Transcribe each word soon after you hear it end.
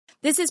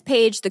This is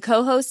Paige, the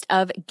co-host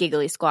of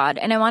Giggly Squad,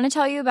 and I want to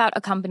tell you about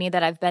a company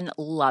that I've been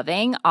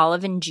loving,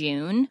 Olive &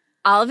 June.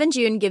 Olive &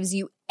 June gives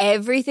you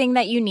everything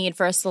that you need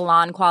for a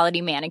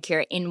salon-quality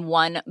manicure in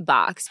one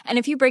box. And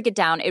if you break it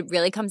down, it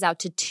really comes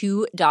out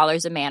to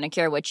 $2 a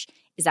manicure, which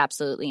is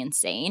absolutely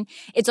insane.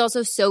 It's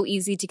also so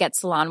easy to get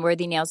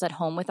salon-worthy nails at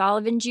home with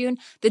Olive & June.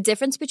 The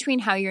difference between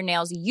how your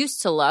nails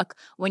used to look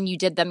when you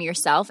did them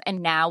yourself and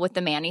now with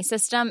the Mani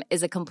system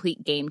is a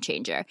complete game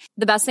changer.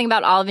 The best thing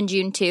about Olive &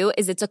 June, too,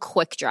 is it's a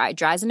quick dry.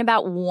 Dries in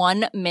about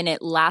 1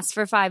 minute, lasts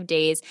for 5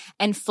 days,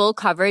 and full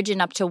coverage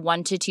in up to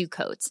 1 to 2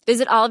 coats.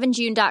 Visit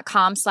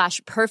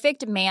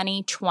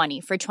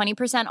oliveandjune.com/perfectmani20 for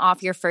 20%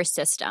 off your first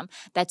system.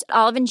 That's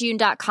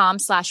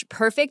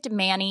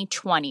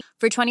oliveandjune.com/perfectmani20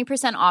 for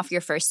 20% off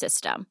your first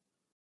system.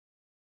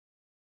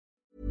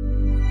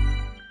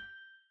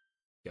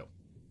 Yo.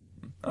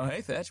 Oh,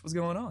 hey, Thatch, what's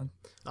going on?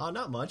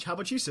 Not much. How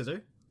about you,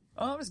 Scissor?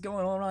 Oh, I'm just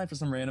going online for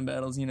some random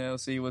battles, you know,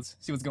 see what's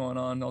going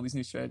on, all these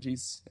new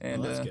strategies.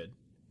 And that's good.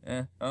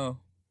 Yeah. Oh.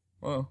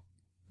 Whoa.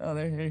 Oh,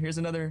 here's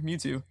another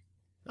Mewtwo.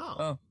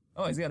 Oh.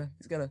 Oh, he's got a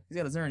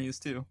Xerneas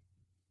too.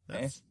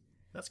 That's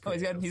cool. cool. Oh,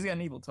 he's got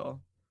an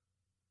Yveltal.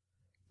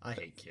 I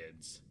hate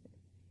kids.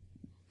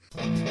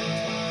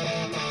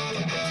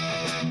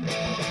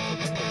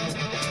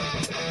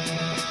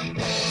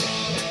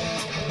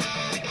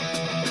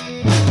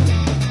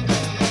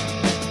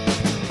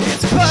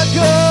 It's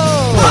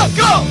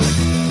Puckle!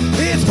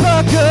 It's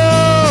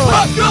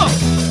Puckle!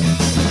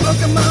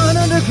 Pokemon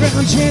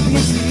Underground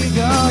Champions League,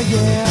 oh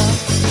yeah!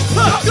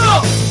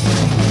 Puckle!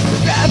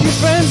 Grab your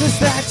friends, it's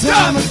that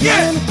time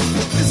again!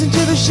 Listen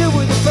to the show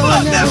where the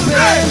fun never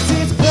ends!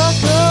 It's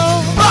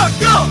Puckle! Oh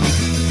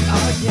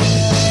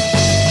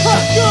yeah!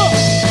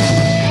 Puckle!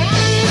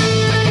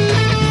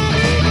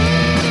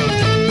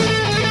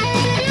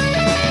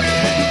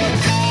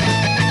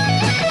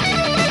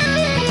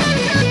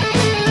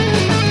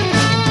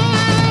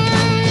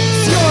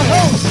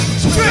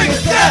 Bring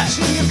it back!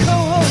 Your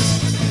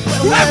co-host,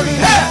 whoever you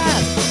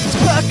have, it's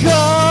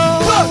Puckle!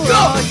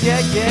 Oh,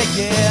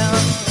 yeah!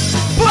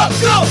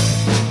 Puckle!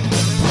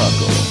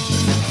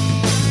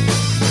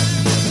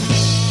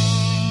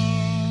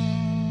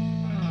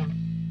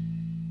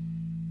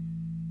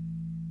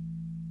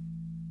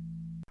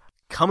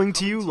 Coming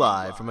to you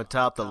live from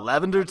atop the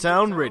Lavender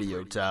Town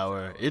radio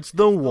tower, it's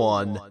the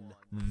one,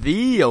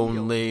 the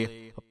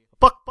only,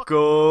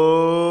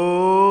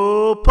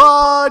 Puckle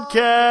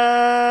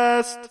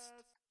Podcast!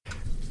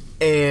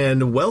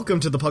 And welcome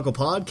to the Puckle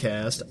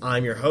Podcast.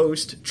 I'm your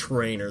host,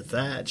 Trainer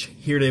Thatch,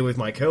 here today with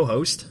my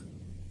co-host,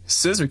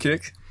 Scissor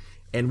Kick.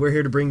 And we're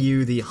here to bring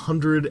you the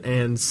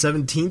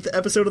 117th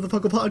episode of the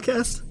Puckle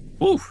Podcast.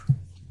 Woo!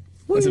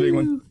 That's a big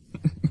one.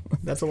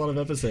 That's a lot of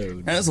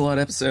episodes. That's a lot of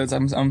episodes.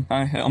 I'm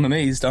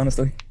amazed,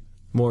 honestly.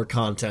 More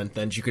content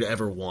than you could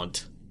ever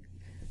want.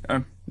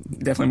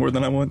 Definitely more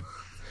than I want.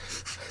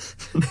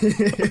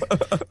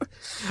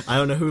 I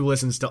don't know who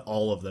listens to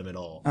all of them at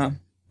all.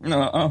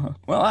 No,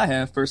 well, I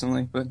have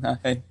personally, but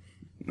hey,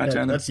 not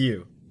trying to. That's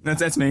you.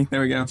 That's me.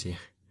 There we go. That's you.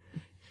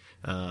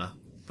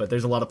 But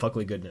there's a lot of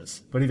Puckly goodness.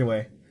 But either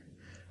way,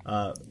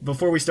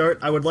 before we start,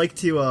 I would like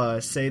to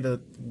say that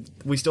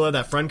we still have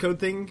that friend code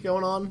thing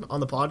going on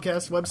the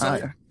podcast website.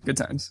 Yeah. Good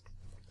times.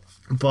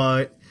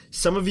 But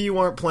some of you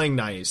aren't playing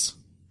nice.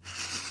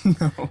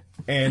 No.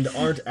 And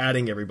aren't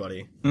adding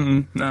everybody.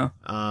 No.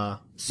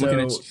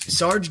 So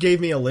Sarge gave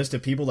me a list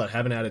of people that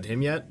haven't added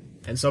him yet.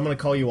 And so I'm going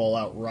to call you all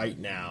out right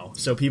now,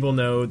 so people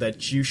know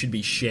that you should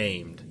be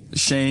shamed.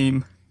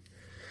 Shame.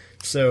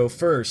 So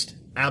first,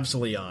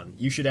 Absoleon,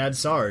 you should add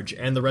Sarge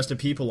and the rest of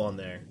people on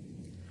there.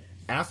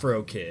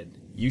 Afro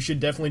Kid, you should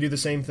definitely do the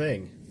same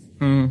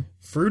thing.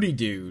 Fruity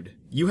Dude,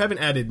 you haven't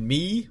added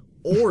me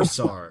or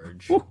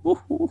Sarge.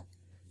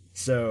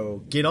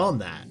 So get on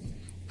that.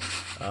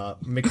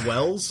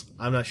 McWells,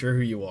 I'm not sure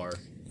who you are.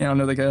 Yeah, I don't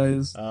know the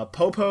guys.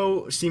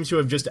 Popo seems to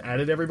have just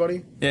added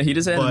everybody. Yeah, he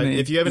just added me. But me.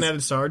 if you haven't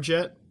added Sarge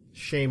yet,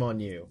 shame on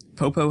you.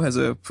 Popo has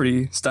a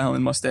pretty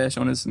styling mustache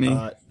on his knee.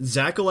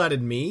 Zackle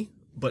added me,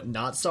 but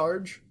not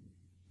Sarge.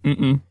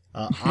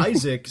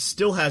 Isaac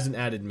still hasn't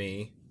added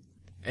me,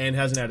 and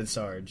hasn't added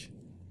Sarge.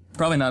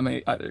 Probably not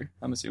me either,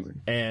 I'm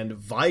assuming. And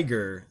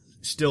Viger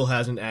still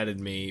hasn't added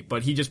me,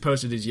 but he just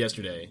posted his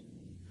yesterday.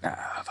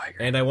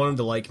 Viger. And I want him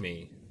to like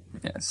me.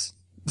 Yes.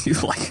 You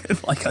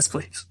like us,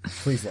 please.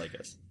 Please like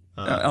us.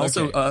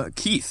 Also, okay.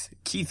 Keith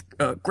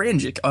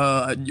Granjic.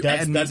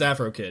 That's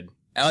Afro Kid.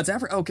 Oh, it's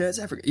Afro. Okay, it's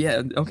Afro.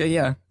 Yeah. Okay.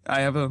 Yeah.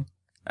 I have a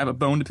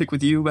bone to pick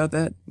with you about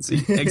that. Let's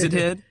see. Exit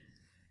Head.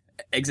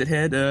 Exit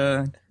Head.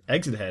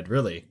 Exit Head.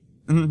 Really?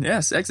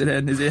 Yes. Exit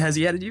Head. Has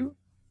he added you?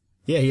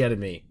 Yeah, he added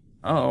me.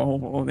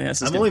 Oh,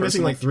 yes. I'm only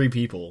missing like 3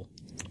 people.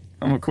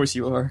 Oh, of course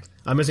you are.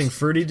 I'm missing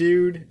Fruity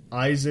Dude,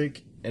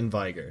 Isaac, and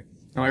Viger.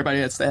 Oh, everybody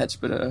had Thatch,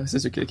 but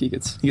Scissor Kick, he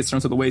gets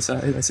thrown to the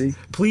wayside, I see.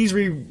 Please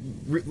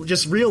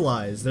just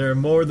realize there are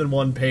more than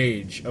one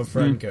page of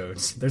friend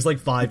codes. There's like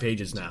 5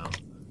 pages now.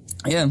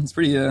 Yeah, it's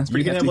pretty You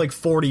can have like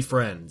 40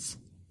 friends.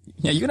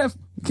 Yeah, you can have...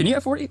 Can you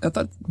have 40? I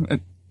thought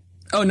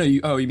Oh no,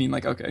 you mean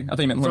like okay? I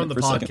think you meant from the for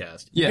a second.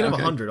 podcast. Yeah, you can have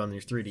okay. 100 on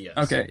your 3DS.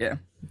 Okay, yeah,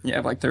 I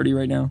have like 30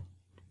 right now.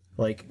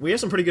 Like we have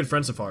some pretty good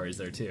friend safaris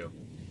there too.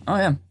 Oh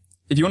yeah.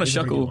 If you want to These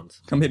are pretty good shuckle,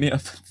 ones. come hit me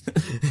up.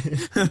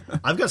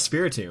 I've got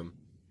Spiritomb.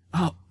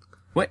 Oh,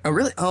 wait. Oh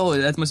really? Oh,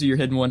 that must be your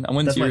hidden one. I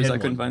went That's to my yours. I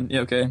hidden couldn't find.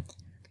 Yeah, okay.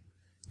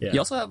 Yeah. You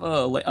also have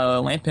a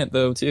Lampent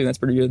though too. That's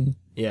pretty good.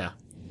 Yeah.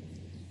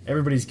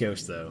 Everybody's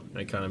ghost though.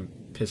 It kind of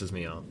pisses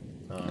me off.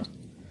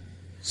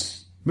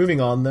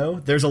 Moving on though,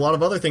 there's a lot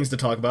of other things to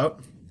talk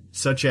about,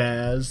 such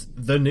as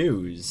the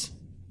news.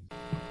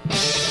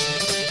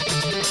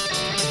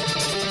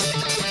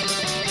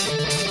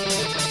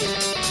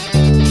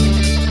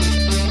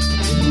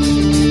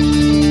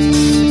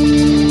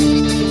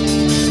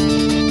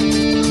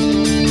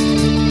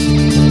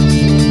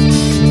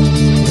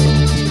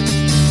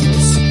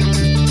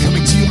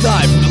 Coming to you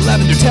live from the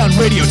Lavender Town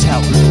Radio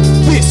Tower.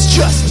 This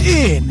just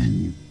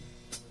in.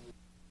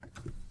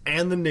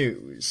 And the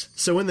news.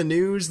 So in the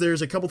news,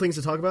 there's a couple things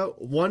to talk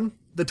about. One,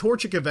 the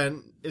Torchic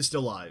event is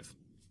still live.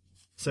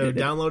 So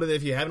download it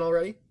if you haven't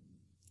already.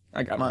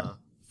 I got mine.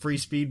 Free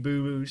speed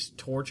boost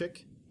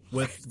Torchic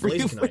with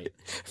Blazikenite.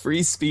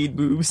 Free speed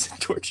boobs,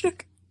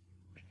 Torchic.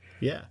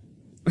 Yeah.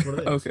 That's what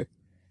it is. Okay.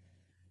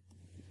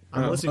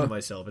 I'm listening to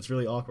myself. It's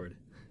really awkward.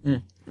 All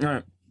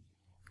right.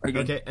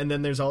 Okay, and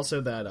then there's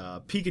also that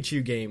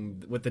Pikachu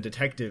game with the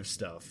detective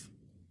stuff.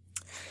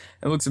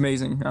 It looks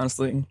amazing,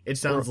 honestly. It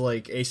sounds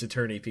like Ace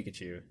Attorney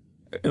Pikachu.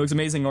 It looks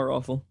amazing or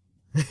awful.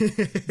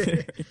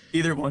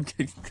 Either one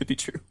could be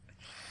true.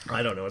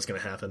 I don't know what's going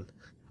to happen.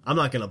 I'm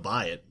not going to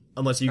buy it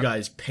unless you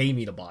guys pay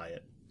me to buy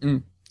it.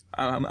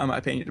 I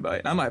might pay you to buy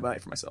it. I might buy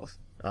it for myself.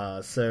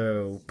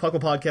 So,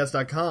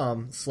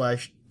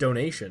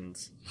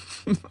 pucklepodcast.com/donations.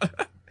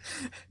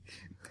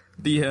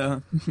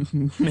 The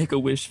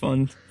Make-A-Wish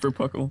fund for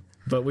Puckle.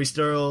 But we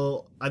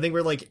still, I think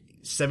we're like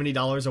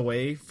 $70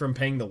 away from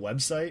paying the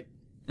website.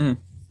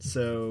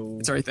 So,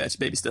 It's already thatched,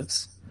 baby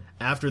steps.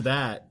 after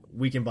that,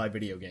 we can buy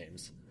video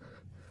games.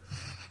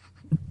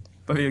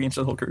 Buy video games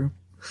for the whole crew.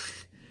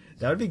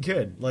 That would be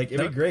good. Like,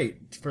 it'd be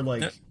great for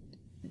like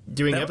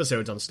doing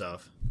episodes on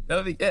stuff.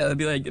 That'd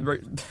be like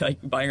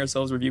buying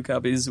ourselves review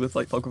copies with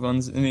like Puckle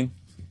funds. I mean,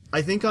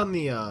 I think on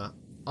the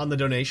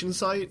donation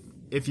site,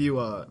 if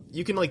you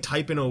you can like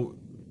type in a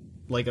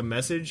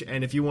message,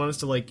 and if you want us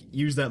to like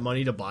use that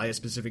money to buy a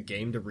specific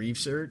game to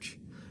research,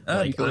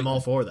 like, cool. I'm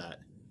all for that.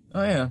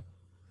 oh yeah,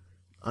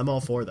 I'm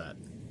all for that.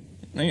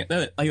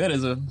 that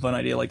is a fun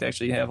idea. Like to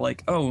actually have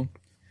like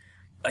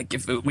like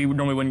if we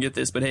normally wouldn't get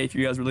this, but hey, if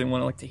you guys really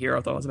want to like to hear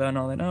our thoughts about it and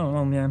all that,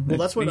 oh man. Well,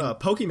 that's what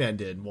Pokemon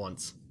did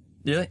once.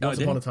 Yeah, Once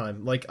upon a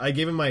time. Like, I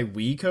gave him my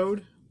Wii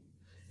code,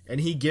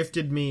 and he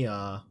gifted me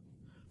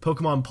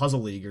Pokemon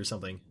Puzzle League or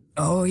something.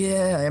 Oh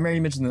yeah, I remember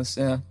you mentioned this.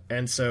 Yeah,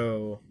 And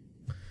so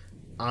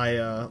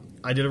I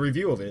did a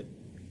review of it.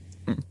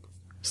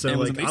 So And it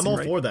was like amazing, I'm all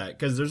right? for that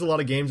because there's a lot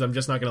of games I'm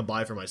just not going to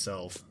buy for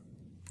myself.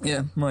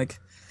 yeah. Like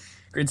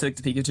Grade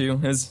 6 to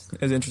Pikachu, as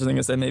interesting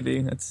as that may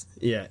be, that's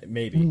Yeah,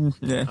 maybe.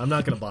 yeah. I'm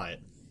not going to buy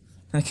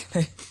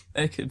it.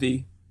 That could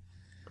be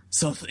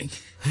something.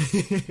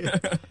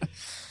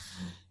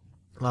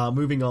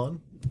 Moving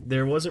on.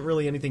 There wasn't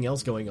really anything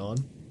else going on,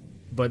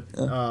 but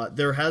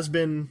there has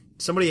been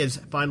somebody has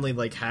finally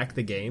like hacked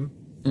the game.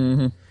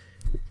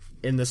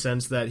 In the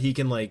sense that he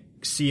can like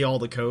see all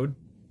the code,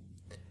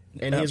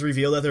 and he has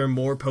revealed that there are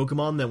more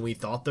Pokemon than we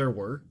thought there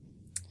were.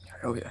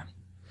 Oh yeah,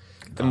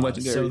 them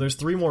legendary. So there's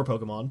 3 more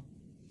Pokemon.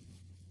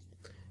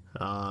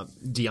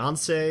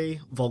 Deoncé,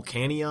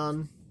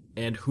 Volcanion,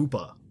 and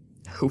Hoopa.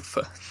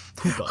 Hoopa.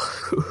 Hoopa.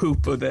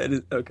 Hoopa. That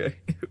is okay.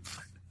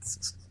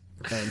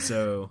 And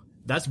so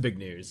that's big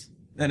news.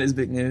 That is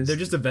big news. They're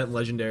just event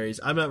legendaries.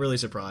 I'm not really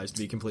surprised,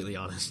 to be completely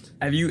honest.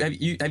 Have you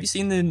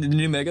seen the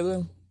new Mega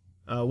though?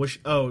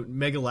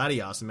 Mega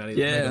Latios and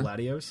Mega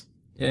Latios,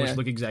 Yeah. which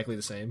look exactly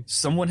the same.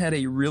 Someone had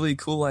a really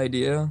cool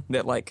idea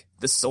that like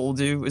the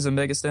Soldew is a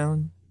Mega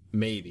Stone.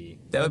 Maybe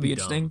That would be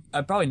dumb.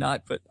 interesting. Probably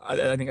not, but I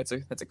think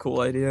that's a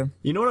cool idea.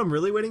 You know what I'm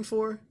really waiting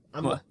for?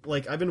 What?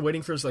 I've been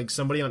waiting for like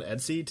somebody on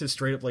Etsy to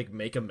straight up like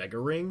make a Mega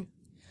Ring,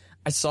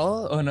 I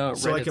saw on Reddit.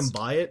 so I can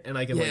buy it and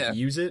I can Yeah. like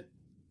use it.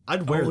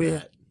 I'd wear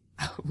yeah.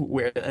 that.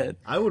 wear that.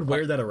 I would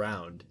wear that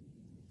around.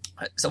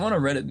 Someone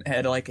on Reddit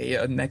had like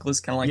a necklace,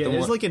 kind of like Yeah, the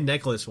it's one. like a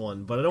necklace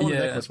one, but I don't want a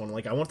Yeah. necklace one.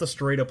 Like I want the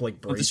straight up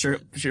like with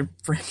bracelet.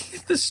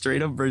 the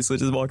straight up bracelet,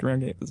 just walking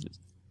around campus.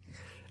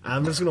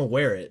 I'm just gonna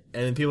wear it,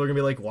 and then people are gonna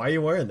be like, "Why are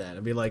you wearing that?"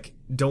 And be like,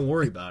 "Don't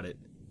worry about it."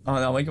 Oh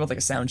no, like about like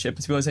a sound chip.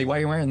 People say, "Why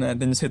are you wearing that?"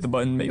 Then just hit the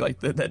button, make like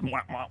that.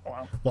 Wah,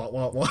 wah,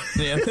 wah. Wah.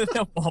 Yeah,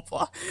 wah,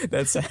 wah.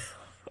 That's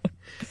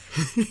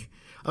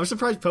I'm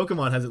surprised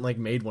Pokemon hasn't like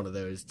made one of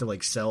those to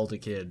like sell to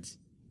kids.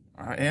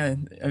 yeah.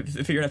 I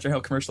figured after how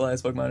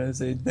commercialized Pokemon is,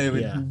 they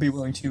would Yeah. be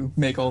willing to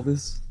make all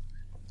this.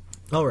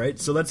 All right,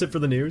 so that's it for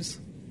the news.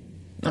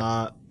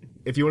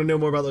 If you want to know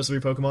more about those 3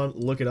 Pokemon,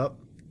 look it up.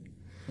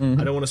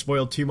 I don't want to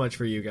spoil too much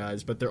for you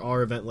guys, but there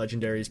are event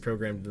legendaries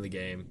programmed into the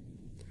game.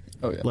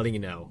 Oh yeah, Letting you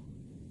know.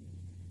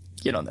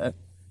 get on that.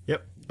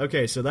 Yep.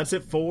 Okay, so that's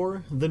it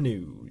for the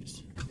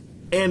news.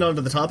 And on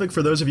to the topic.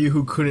 For those of you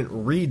who couldn't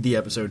read the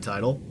episode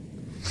title,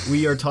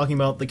 we are talking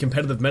about the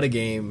competitive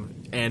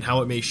metagame and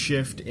how it may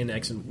shift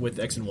with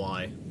X and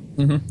Y.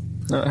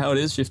 How it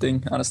is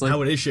shifting, honestly.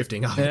 How it is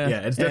shifting.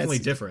 Yeah, it's definitely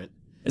different.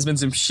 There's been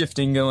some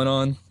shifting going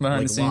on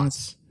behind the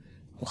scenes.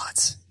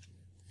 Lots.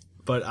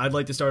 But I'd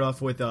like to start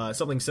off with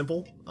something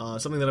simple,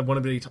 something that I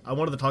wanted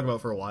to talk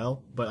about for a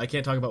while, but I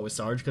can't talk about with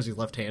Sarge because he's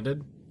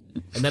left-handed,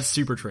 and that's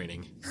super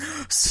training.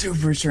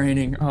 Super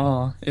training.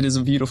 Oh, it is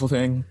a beautiful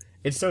thing.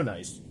 It's so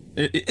nice.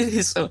 It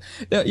is so.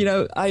 You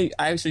know, I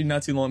actually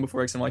not too long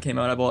before X and Y came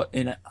out, I bought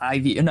an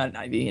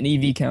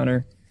EV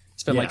counter.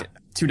 Spent like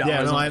 $2.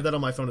 Yeah, no, I have that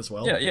on my phone as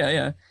well.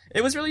 Yeah.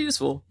 It was really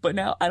useful, but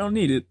now I don't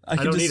need it. I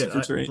don't need it.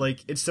 super train.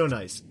 Like, it's so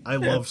nice. I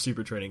love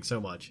super training so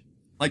much.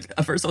 Like,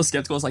 at first I was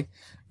skeptical. I was like,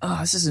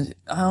 this isn't,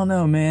 I don't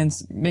know, man.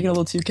 It's making it a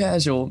little too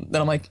casual.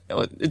 Then I'm like,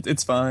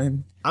 it's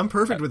fine. I'm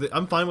perfect with it.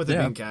 I'm fine with it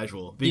being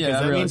casual.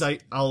 Because that means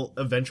I'll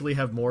eventually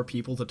have more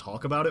people to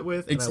talk about it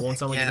with, and I won't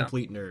sound like a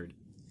complete nerd.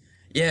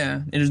 Yeah,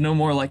 and there's no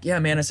more like,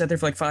 man, I sat there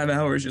for like 5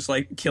 hours just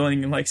like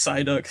killing like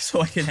Psyduck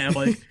so I can have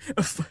like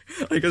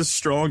a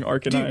strong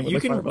Arcanine.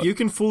 Dude, you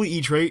can fully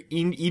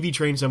EV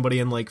train somebody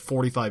in like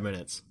 45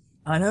 minutes.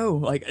 I know,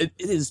 like it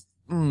is.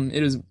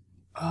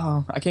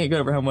 Oh, I can't get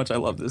over how much I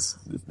love this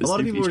a lot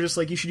of people are just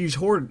like, you should use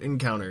Horde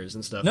encounters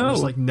and stuff. No, I'm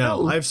just like,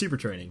 no, I have super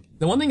training.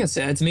 The one thing that's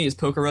sad to me is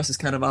Pokerus is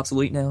kind of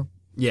obsolete now.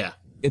 Yeah.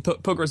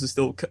 Pokerus is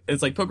still,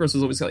 it's like Pokerus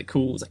was always like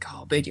cool. It's like,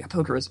 oh, big, you got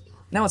Pokerus.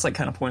 Now it's like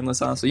kind of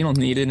pointless, honestly. You don't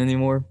need it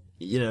anymore.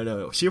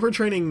 No. Super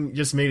training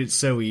just made it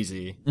so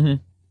easy.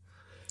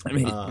 I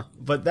mean,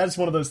 but that's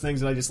one of those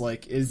things that I just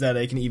like, is that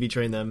I can EV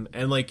train them.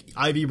 And like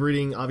IV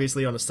breeding,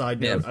 obviously on a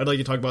side note, I'd like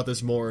to talk about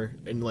this more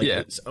in like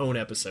its own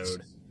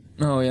episode.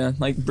 Oh yeah,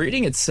 like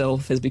breeding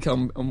itself has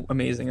become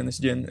amazing in this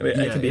gen.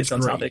 It can be its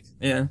own topic.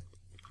 Yeah,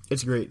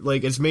 it's great.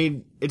 Like it's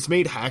made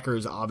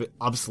hackers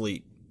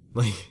obsolete.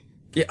 Like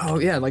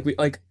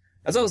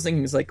that's what I was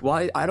thinking. It's like,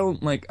 why I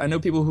don't like. I know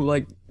people who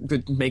like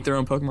could make their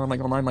own Pokemon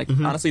like online. Like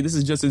honestly, this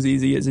is just as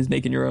easy as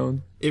making your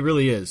own. It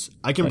really is.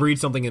 I can breed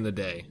something in a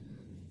day.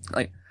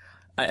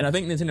 And I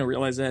think Nintendo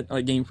realized that,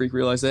 like Game Freak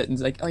realized that, and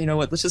it's like, oh, you know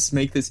what? Let's just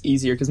make this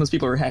easier because most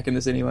people are hacking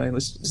this anyway.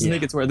 Let's just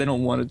make it to where they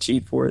don't want to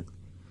cheat for it.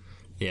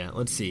 Yeah,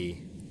 let's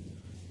see.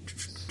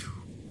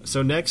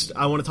 So next,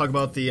 I want to talk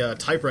about the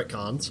type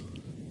retcons.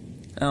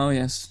 Oh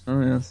yes.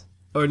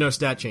 Oh no,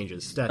 stat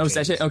changes. Stat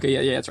changes.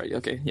 Okay, yeah, that's right.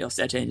 Okay,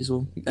 stat changes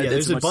will.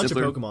 There's a bunch of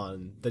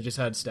Pokemon that just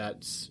had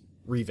stats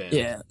revamped.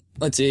 Yeah.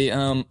 Let's see.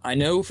 I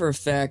know for a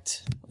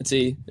fact. Let's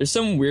see. There's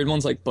some weird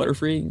ones like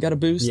Butterfree got a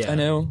boost. Yeah. I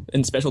know,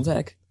 and Special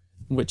Attack,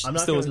 which I'm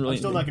still not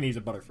going to use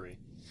a Butterfree.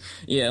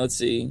 Yeah. Let's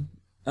see.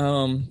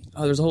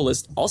 There's a whole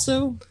list.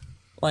 Also,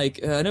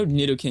 like I know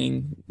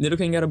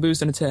Nidoking got a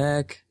boost in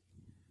attack.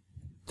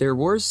 There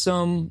was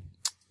some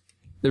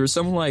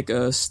like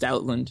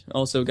Stoutland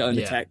also got an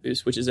attack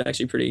boost, which is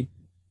actually pretty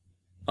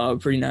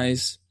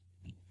nice.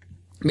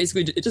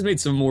 Basically, it just made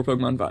some more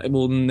Pokemon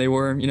viable than they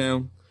were,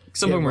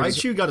 Some Pokemon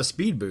Raichu got a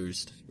speed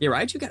boost. Yeah,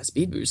 Raichu got a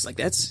speed boost. Like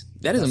that is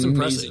amazing.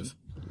 Impressive.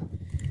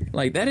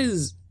 Like that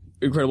is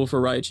incredible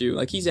for Raichu.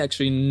 Like he's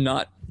actually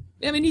not.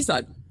 I mean, he's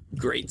not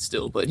great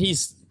still, but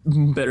he's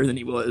better than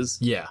he was.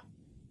 Yeah.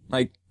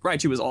 Like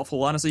Raichu was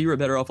awful. Honestly, you were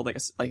better off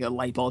with like a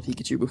light ball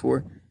Pikachu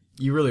before.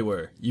 You really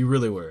were.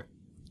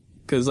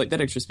 Because like that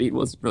extra speed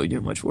wasn't really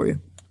doing much for you.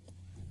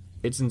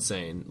 It's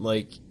insane.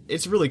 Like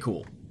it's really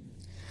cool.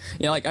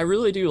 Yeah, like I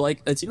really do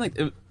like. It seemed like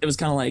it was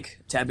kind of like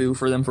taboo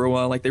for them for a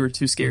while. Like they were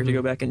too scared to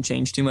go back and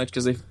change too much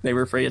because they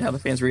were afraid of how the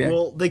fans react.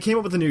 Well, they came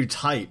up with a new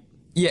type.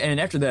 Yeah,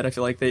 and after that, I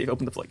feel like they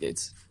opened the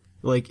floodgates.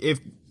 Like if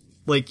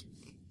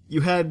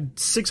you had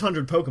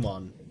 600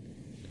 Pokemon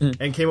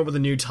and came up with a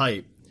new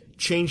type,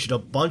 changed a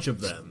bunch of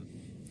them.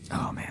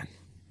 Oh man.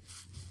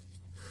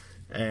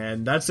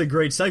 And that's a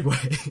great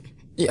segue.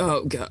 Yeah,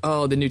 oh god!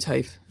 Oh, the new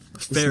type.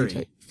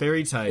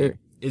 Fairy type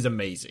is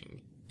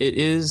amazing. It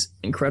is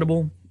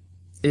incredible.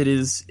 It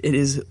is.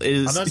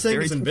 I'm not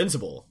saying it's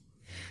invincible.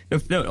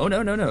 No.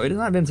 It is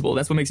not invincible.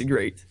 That's what makes it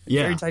great.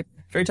 Yeah.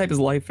 Fairy type is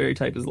life. Fairy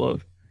type is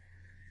love.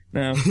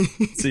 Now,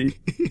 let's see.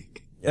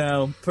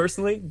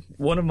 Personally,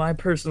 one of my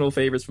personal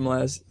favorites from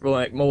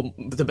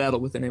the battle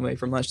with anyway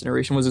from last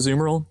generation was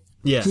Azumarill.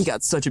 Yeah. He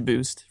got such a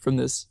boost from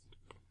this.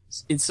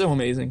 It's so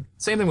amazing.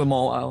 Same thing with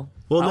Mawile.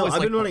 Well, no,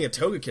 I've been running a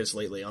Togekiss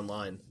lately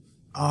online.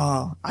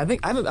 I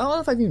don't know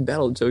if I've even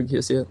battled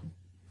Togekiss yet.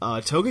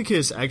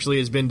 Togekiss actually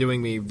has been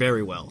doing me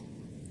very well.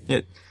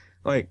 It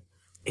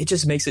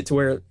just makes it to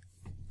where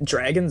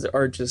dragons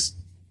are just...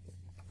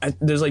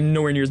 there's like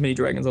nowhere near as many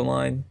dragons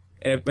online.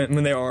 And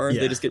when they are,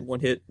 they just get one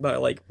hit.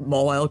 But like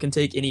Mawile can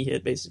take any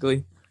hit,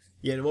 basically.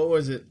 Yeah, and what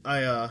was it?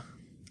 I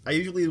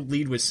usually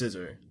lead with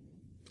Scizor.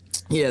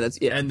 Yeah,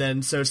 And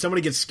then, so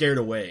somebody gets scared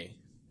away.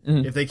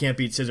 If they can't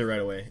beat Scizor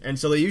right away. And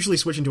so they usually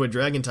switch into a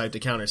dragon type to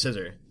counter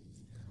Scizor.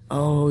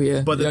 Oh,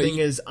 yeah. But the thing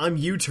is, I'm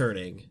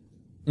U-turning.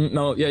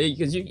 No, yeah,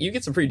 because you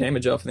get some free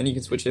damage off, and then you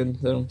can switch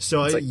in.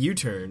 So I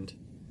U-turned.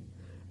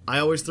 I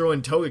always throw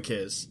in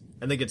Togekiss,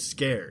 and they get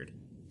scared.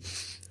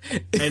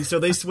 And so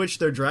they switch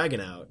their dragon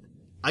out.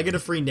 I get a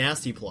free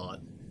Nasty Plot.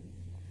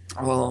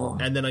 Oh.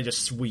 And then I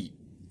just sweep.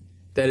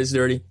 That is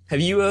dirty. Have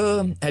you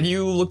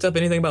looked up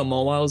anything about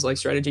Mawile's like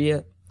strategy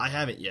yet? I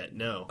haven't yet.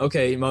 No.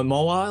 Okay,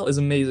 Mawile is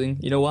amazing.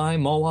 You know why?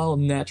 Mawile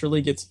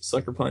naturally gets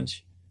Sucker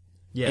Punch.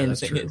 Yeah,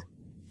 that's true.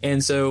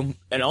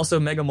 And also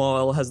Mega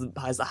Mawile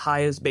has the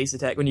highest base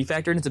attack. When you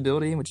factor in its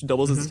ability, which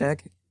doubles its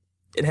attack,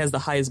 it has the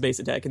highest base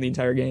attack in the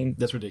entire game.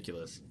 That's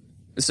ridiculous.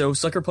 So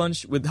Sucker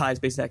Punch with the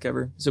highest base attack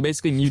ever. So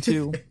basically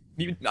Mewtwo,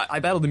 I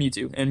battled the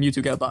Mewtwo, and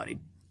Mewtwo got bodied.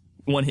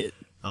 One hit.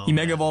 He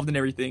Mega Evolved and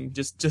everything,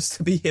 just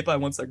to be hit by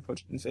one Sucker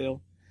Punch and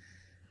fail.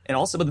 And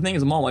also, but the thing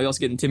is, a Mawile, you also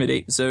get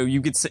Intimidate. So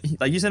you get,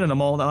 like you said in a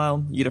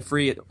Mawile, you get a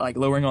free, like,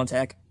 lowering on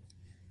attack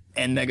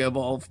and Mega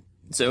Evolve.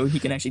 So he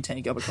can actually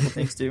tank up a couple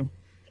things too.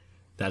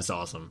 That's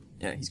awesome.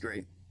 Yeah, he's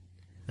great.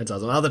 That's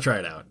awesome. I'll have to try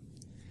it out.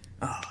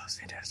 Oh, that's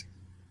fantastic.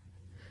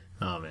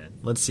 Oh man,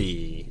 let's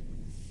see.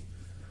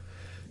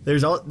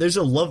 There's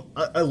a love.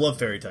 I love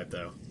fairy type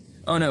though.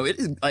 Oh no, it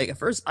is like at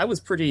first I was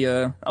pretty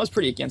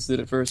against it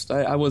at first.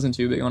 I wasn't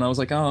too big on. I was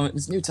like, oh,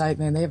 it's new type,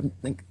 man. They haven't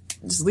like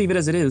just leave it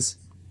as it is.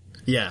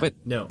 Yeah, but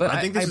I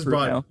think this has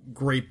brought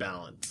great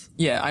balance.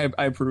 Yeah,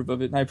 I approve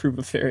of it. I approve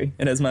of fairy,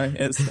 and as my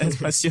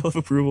seal of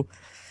approval.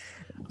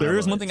 There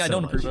is one thing I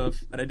don't approve of,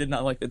 and I did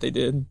not like that they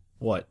did.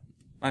 What?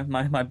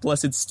 My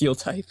blessed steel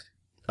type.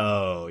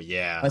 Oh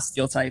yeah, my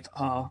steel type.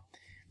 Oh.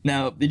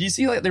 Now, did you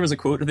see, like, there was a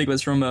quote, I think it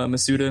was from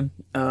Masuda,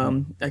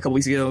 a couple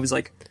weeks ago. It was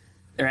like,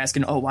 they're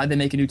asking, oh, why'd they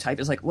make a new type?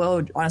 It's like,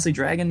 well, honestly,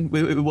 Dragon,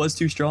 it was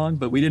too strong,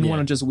 but we didn't want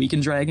to just weaken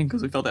Dragon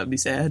because we felt that would be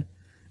sad.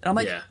 And I'm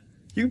like,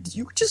 you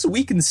just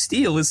weaken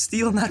Steel. Is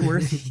Steel not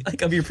worthy,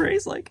 like, of your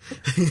praise? Like,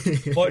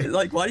 why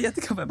do you have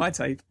to come at my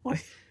type?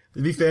 Why?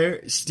 To be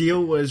fair,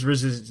 Steel was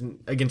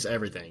resistant against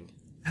everything.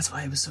 That's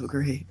why it was so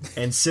great.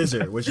 And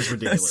Scissor, which is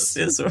ridiculous.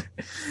 Scissor.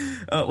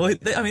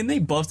 They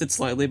buffed it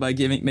slightly by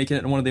making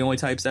it one of the only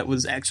types that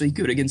was actually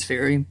good against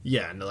Fairy.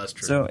 Yeah, no, that's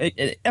true. So,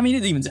 it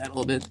evens out a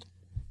little bit.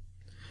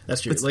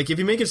 That's true. Like, if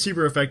you make it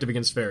super effective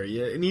against Fairy,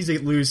 it needs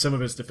to lose some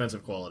of its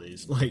defensive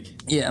qualities.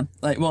 Yeah.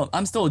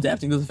 I'm still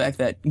adapting to the fact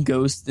that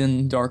Ghost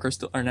and Dark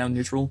are now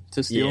neutral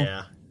to Steel.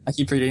 Yeah. I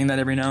keep forgetting that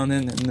every now and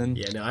then.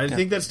 Yeah, no, I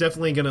think that's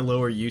definitely going to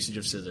lower usage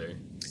of Scissor.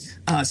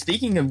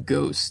 Speaking of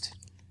Ghost,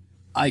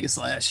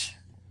 Aegislash.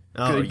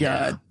 Oh, good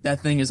God,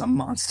 that thing is a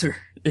monster.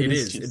 It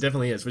is. It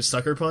definitely is. With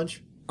Sucker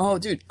Punch? Oh,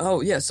 dude.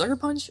 Oh, yeah. Sucker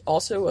Punch.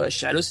 Also,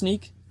 Shadow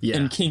Sneak. Yeah.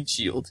 And King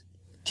Shield.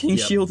 King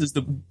Shield is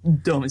the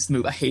dumbest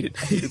move. I hate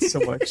it so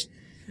much.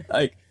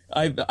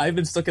 I've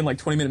been stuck in like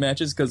 20-minute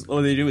matches because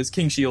all they do is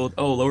King Shield.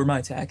 Oh, lower my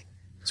attack.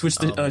 Switch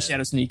to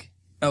Shadow Sneak.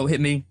 Oh,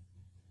 hit me.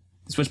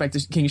 Switch back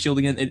to King Shield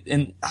again.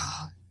 And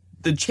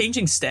the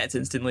changing stats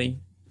instantly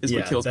is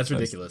what kills me. That's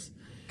ridiculous.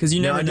 Because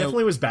I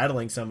definitely was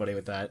battling somebody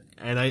with that,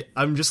 and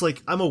I'm just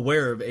like, I'm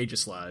aware of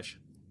Aegislash.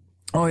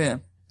 Oh yeah,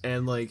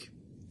 and I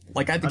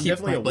have to keep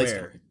definitely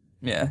aware.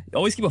 Yeah,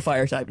 always keep a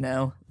fire type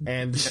now.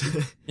 And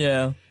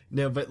yeah,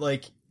 no, but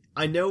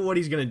I know what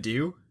he's gonna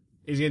do.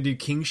 He's gonna do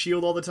King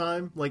Shield all the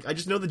time. I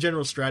just know the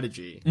general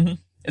strategy. Mm-hmm.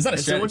 It's not a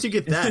strategy. So once you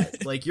get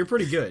that, you're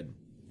pretty good.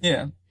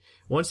 Yeah.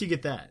 Once you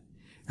get that,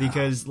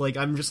 because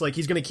I'm just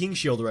he's gonna King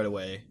Shield right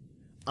away.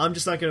 I'm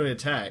just not gonna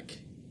attack.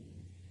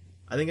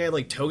 I think I had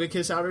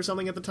Togekiss out or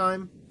something at the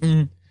time.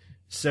 Mm-hmm.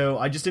 So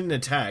I just didn't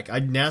attack. I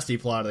nasty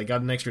plotted. I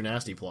got an extra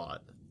nasty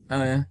plot.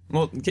 Oh yeah.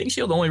 Well, King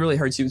Shield only really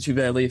hurts you too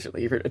badly if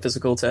you're a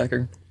physical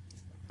attacker.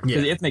 Yeah.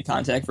 You have to make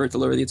contact for it to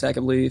lower the attack, I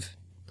believe.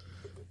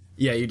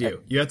 Yeah, you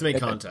do. You have to make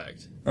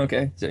contact.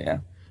 Okay. So yeah.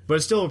 But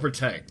it's still a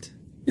protect.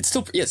 It's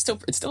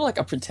still like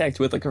a protect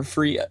with a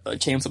free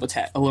chance of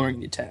lowering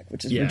the attack,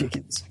 which is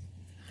ridiculous.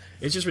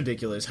 It's just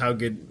ridiculous how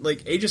good.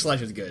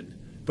 Aegislash is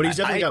good, but he's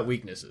definitely got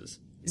weaknesses.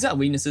 He's got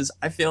weaknesses.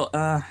 I feel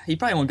he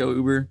probably won't go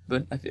Uber,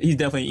 but he's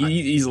definitely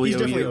easily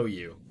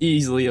OU.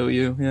 Easily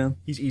OU, yeah.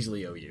 He's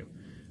easily OU.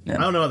 Yeah.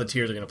 I don't know how the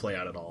tiers are going to play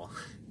out at all.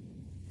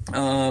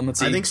 Let's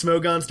see. I think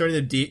Smogon's starting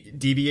to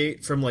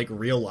deviate from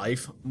real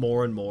life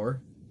more and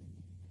more.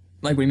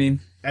 Like what do you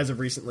mean? As of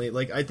recently,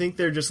 I think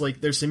they're just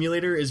their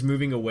simulator is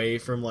moving away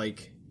from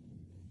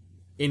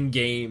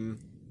in-game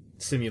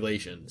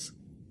simulations.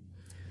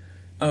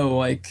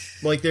 Oh,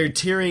 their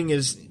tiering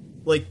is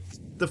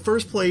the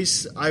first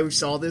place I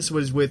saw this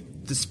was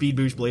with the Speed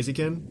Boost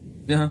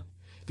Blaziken. Yeah.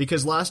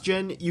 Because last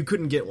gen, you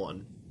couldn't get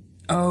one.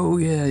 Oh,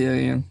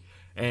 yeah.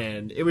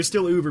 And it was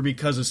still Uber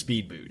because of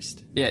Speed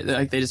Boost. Yeah,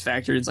 they just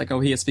factored, it's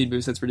he has Speed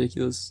Boost, that's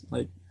ridiculous.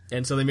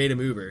 And so they made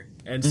him Uber.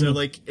 And so,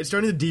 it's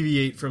starting to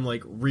deviate from,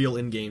 real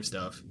in-game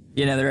stuff.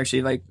 Yeah, no, they're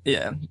actually,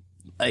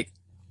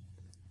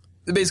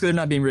 basically they're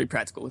not being really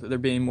practical with it. They're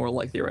being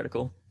more,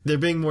 theoretical. They're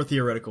being more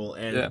theoretical,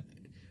 and... Yeah.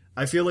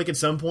 I feel at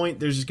some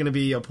point, there's just going to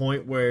be a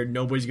point where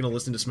nobody's going to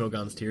listen to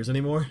Smogon's tiers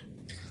anymore.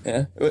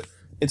 Yeah.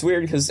 It's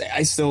weird because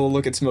I still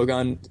look at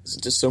Smogon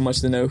just so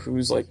much to know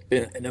who's,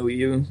 been an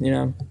OU,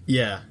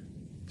 Yeah.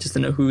 Just to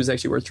know who's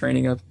actually worth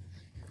training up.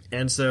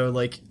 And so,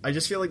 I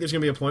just feel there's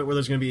going to be a point where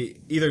there's going to be...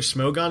 Either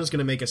Smogon is going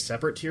to make a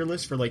separate tier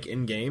list for,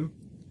 in-game.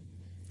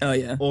 Oh,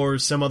 yeah. Or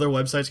some other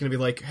website's going to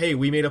be hey,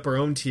 we made up our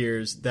own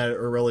tiers that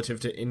are relative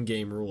to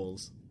in-game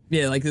rules.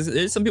 Yeah,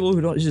 there's some people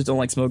who just don't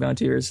like Smogon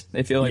tiers.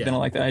 They feel they don't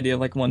like the idea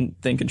of one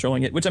thing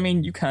controlling it, which,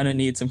 you kind of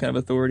need some kind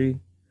of authority.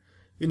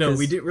 You know,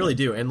 we really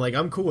do, and like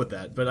I'm cool with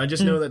that. But I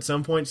just know that at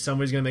some point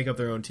somebody's gonna make up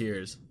their own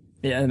tiers.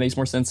 Yeah, it makes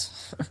more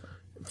sense.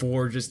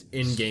 For just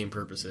in-game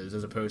purposes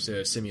as opposed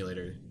to a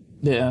simulator.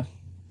 Yeah.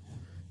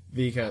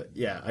 Because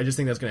I just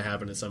think that's gonna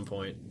happen at some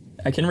point.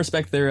 I can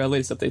respect their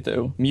latest update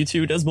though.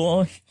 Mewtwo does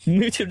belong.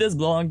 Mewtwo does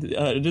belong.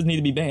 It doesn't need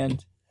to be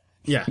banned.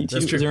 Yeah, Mewtwo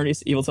that's true. is already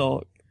evil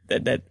talk.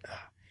 That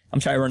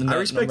I'm trying to run. I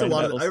respect a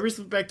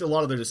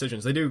lot of their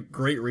decisions. They do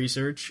great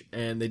research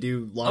and they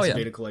do lots of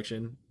data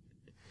collection.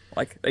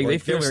 Like they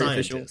feel they're very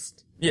official.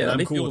 Yeah, I'm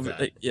they cool with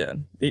that.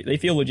 They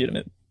feel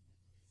legitimate.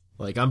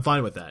 Like I'm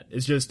fine with that.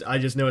 It's just I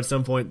just know at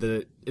some point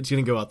that it's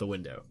gonna go out the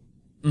window.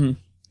 Mm-hmm.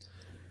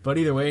 But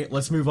either way,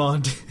 let's move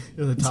on to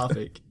the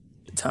topic.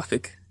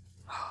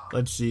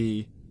 Let's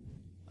see.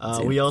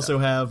 We also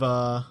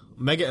have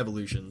Mega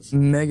Evolutions.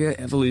 Mega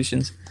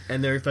Evolutions.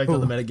 And their effect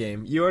on the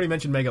metagame. You already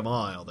mentioned Mega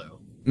Mawile, though.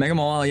 Mega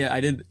Mawile, yeah, I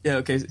did. Yeah,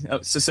 okay.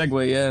 So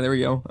segue, yeah, there we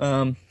go.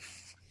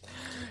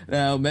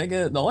 Now,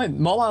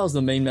 Mawile is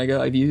the main Mega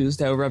I've used.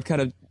 However, I've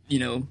kind of,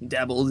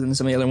 dabbled in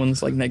some of the other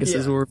ones, like Mega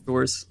Scizor, of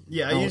course.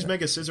 Yeah, I use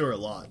Mega Scizor a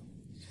lot.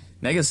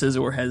 Mega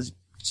Scizor has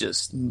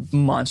just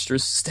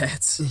monstrous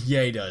stats.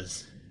 Yeah, he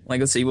does. Like,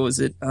 let's see, what was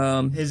it?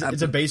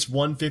 It's a base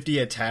 150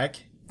 attack.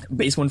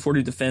 Base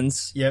 140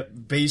 defense. Yep,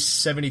 base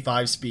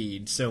 75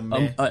 speed, so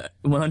meh.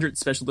 100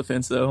 special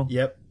defense, though.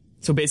 Yep.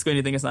 So basically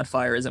anything that's not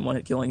fire isn't one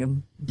hit killing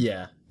him.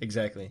 Yeah,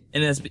 exactly.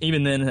 And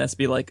even then, it has to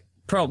be like,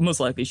 most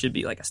likely should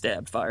be like a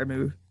stabbed fire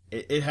move.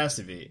 It has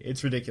to be.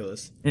 It's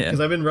ridiculous. Yeah. Because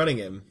I've been running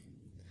him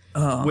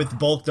with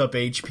bulked up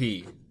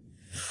HP.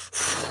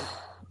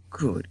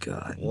 Good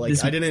God.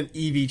 Like, I didn't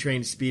EV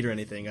train speed or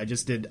anything. I did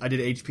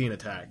HP and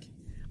attack.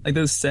 Like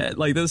those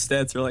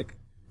stats are like,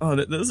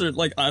 those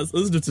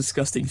are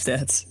disgusting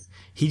stats.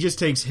 He just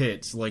takes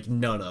hits like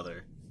none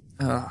other.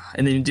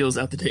 And then he deals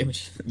out the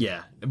damage.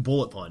 Yeah,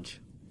 bullet punch.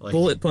 Like,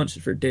 bullet punch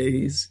for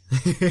days.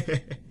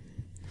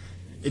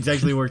 It's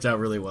actually worked out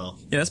really well.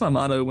 Yeah, that's my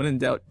motto. When in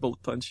doubt,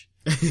 bullet punch.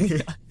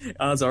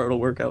 Odds are it'll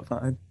work out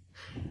fine.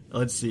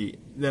 Let's see.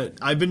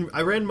 I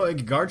ran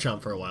Mega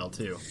Garchomp for a while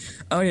too.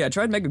 Oh yeah, I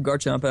tried Mega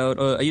Garchomp out.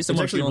 I used him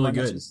on a few online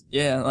matches.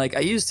 Yeah, like I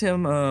used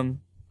him.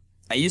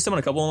 I used him on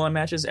a couple online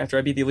matches after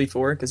I beat the Elite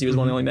Four because he was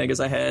one of the only Megas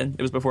I had.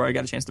 It was before I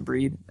got a chance to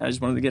breed. I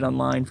just wanted to get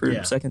online for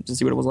a second to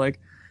see what it was like.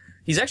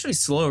 He's actually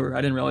slower.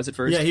 I didn't realize at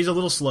first. Yeah, he's a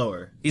little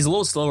slower. He's a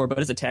little slower, but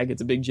his attack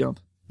gets a big jump.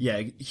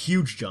 Yeah,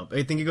 huge jump.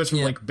 I think it goes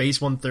from like base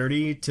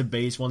 130 to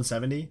base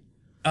 170.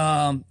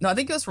 No, I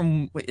think it goes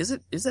from. Wait, is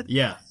it?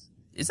 Yeah.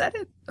 Is that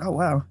it? Oh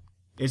wow.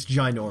 It's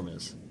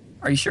ginormous.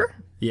 Are you sure?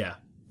 Yeah.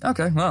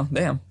 Okay. Well,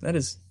 damn. That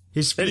is.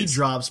 His speed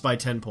drops by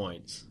 10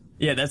 points.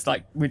 Yeah, that's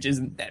like, which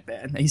isn't that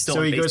bad. He's still.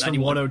 So like he goes from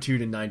 91. 102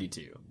 to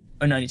 92.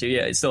 Oh, 92.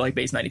 Yeah, it's still like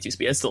base 92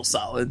 speed. It's still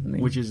solid. I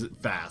mean, which is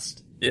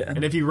fast. Yeah.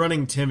 And if you're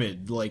running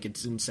timid, like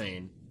it's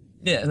insane.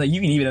 Yeah, like you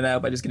can even it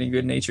out by just getting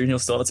good nature, and you'll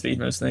still outspeed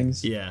most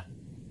things. Yeah.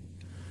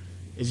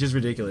 It's just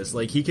ridiculous.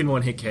 Like, he can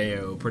one-hit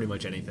KO pretty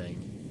much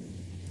anything.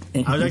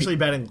 I was actually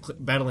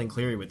battling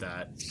Cleary with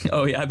that.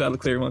 Oh, yeah, I battled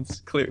Cleary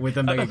once. With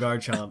the Mega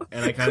Garchomp,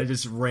 and I kind of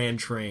just ran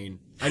train.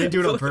 I didn't do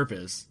it on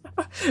purpose.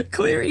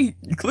 Cleary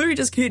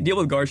just can't deal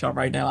with Garchomp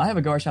right now. I have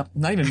a Garchomp,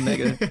 not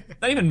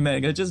even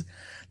Mega, just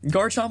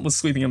Garchomp was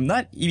sweeping him.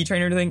 Not EV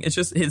Trainer or anything, it's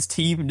just his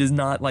team does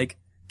not, like,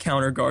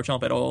 counter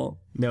Garchomp at all.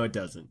 No, it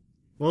doesn't.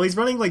 Well, he's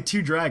running like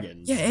 2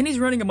 dragons. Yeah, and he's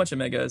running a bunch of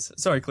Megas.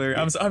 Sorry, Cleary.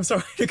 I'm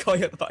sorry to call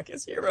you on the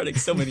podcast. You're running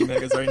so many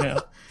Megas right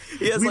now.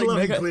 We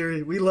love you,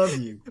 Cleary. We love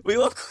you. We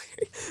love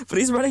Cleary. But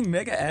he's running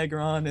Mega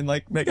Aggron and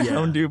like Mega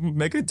Houndoom,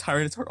 Mega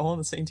Tyranitar all on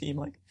the same team.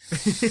 Like,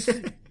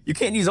 you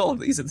can't use all of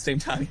these at the same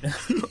time now.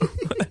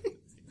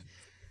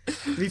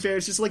 To be fair,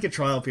 it's just like a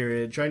trial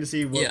period, trying to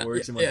see what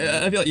works and what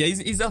doesn't. I feel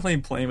he's definitely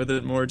playing with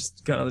it more,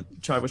 just kind of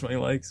try which one he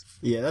likes.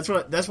 Yeah, that's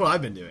what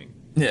I've been doing.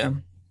 Yeah.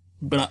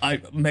 But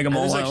Mega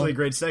Mawile. This is actually a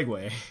great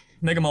segue.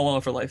 Mega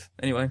Mawile for life.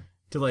 Anyway.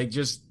 To like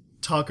just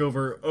talk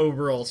over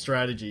overall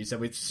strategies that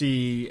we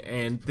see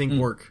and think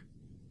work.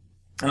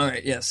 All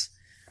right. Yes.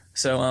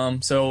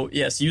 So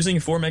yes, using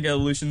 4 Mega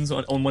Evolutions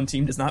on one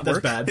team does not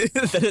work. That's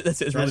bad.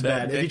 That's really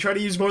bad. Okay? If you try to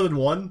use more than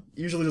one,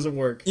 usually doesn't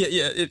work. Yeah.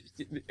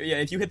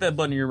 If you hit that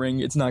button in your ring,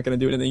 it's not going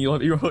to do anything. You'll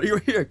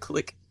hear a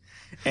click,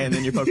 and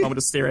then your Pokemon will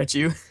just stare at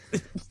you.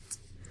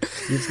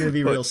 It's going to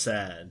be real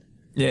sad.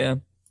 Yeah.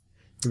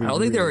 I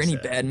don't think there are any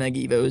bad Mega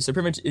Evos. So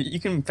pretty much,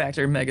 you can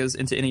factor Megas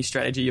into any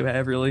strategy you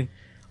have, really,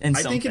 in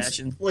some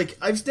fashion. It's, like,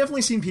 I've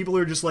definitely seen people who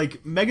are just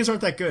like, Megas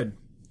aren't that good.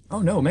 Oh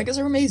no, Megas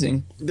are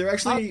amazing. They're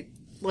actually,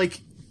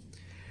 like...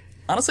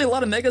 Honestly, a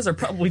lot of Megas are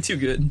probably too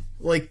good.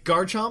 Like,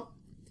 Garchomp,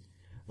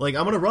 like,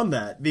 I'm gonna run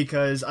that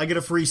because I get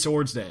a free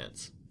Swords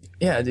Dance.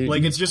 Yeah, dude.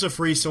 Like, it's just a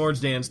free Swords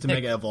Dance to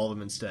Mega Evolve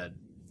him instead.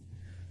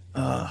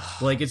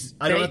 Like,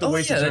 I don't have to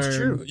waste a turn that's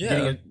true.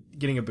 Yeah.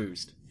 getting a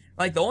boost.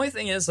 Like, the only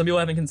thing is, some people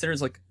haven't considered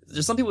is, like,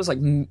 there's some people it's like,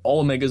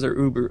 all Megas are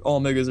uber, all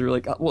Megas are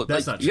like, well,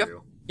 that's like, not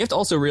true. You have to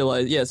also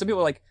realize, some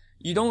people are like,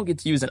 you don't get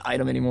to use an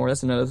item anymore.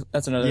 That's another.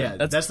 Yeah,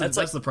 that's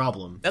the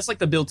problem. That's like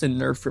the built-in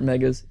nerf for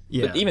Megas.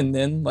 Yeah. But even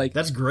then, like,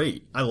 that's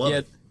great. I love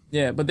it.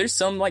 Yeah, but there's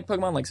some, like,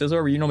 Pokemon like Scizor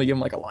where you normally give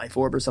them, like, a Life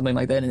Orb or something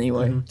like that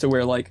anyway, to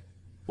where, like,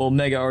 Well,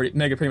 Mega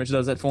pretty much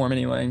does that for him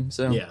anyway.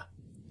 So Yeah.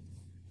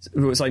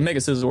 it's like Mega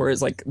Scizor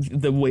is like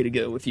the way to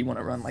go if you want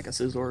to run like a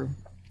Scizor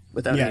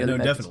without Yeah, any other no,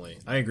 megas. definitely.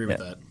 I agree with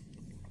that.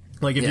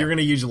 Like, if Yeah. you're going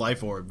to use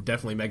Life Orb,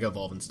 definitely Mega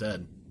Evolve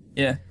instead.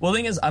 Yeah. Well, the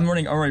thing is, I'm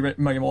running already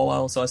Mega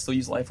Mawile, so I still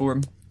use Life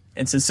Orb,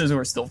 and since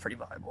Scizor is still pretty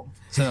viable,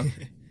 so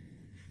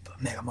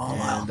but Mega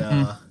Mawile.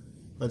 And,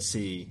 let's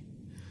see.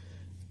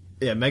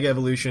 Yeah, Mega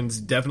Evolution's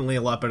definitely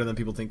a lot better than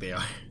people think they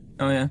are.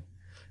 Oh yeah.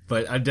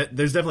 But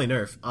there's definitely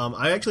nerf.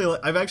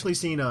 I've actually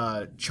seen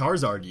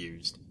Charizard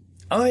used.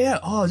 Oh yeah.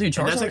 Oh dude,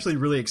 And that's Charizard. actually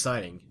really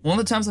exciting. One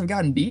of the times I've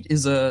gotten beat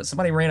is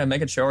somebody ran a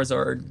Mega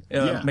Charizard,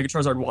 Mega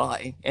Charizard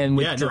Y, and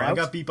with Yeah, no, Drought. I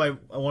got beat by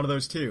one of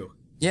those too.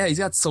 Yeah, he's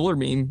got Solar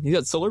Beam. He's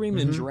got Solar Beam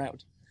and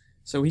Drought,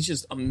 so he's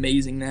just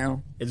amazing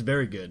now. It's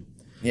very good.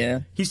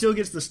 Yeah. He still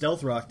gets the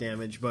Stealth Rock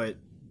damage, but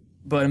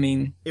But I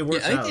mean, It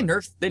works I think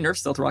out. they nerfed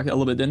Stealth Rocket a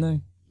little bit, didn't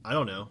they? I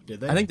don't know.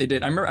 Did they? I think they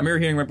did. I remember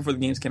hearing right before the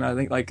games came out. I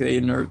think like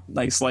they nerfed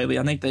like slightly.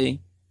 I think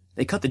they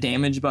cut the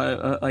damage by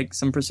like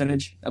some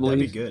percentage. I believe.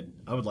 That'd be good.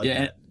 I would like Yeah,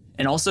 that.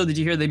 and also, did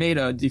you hear they made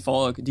a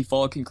Defog?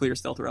 Defog can clear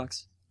Stealth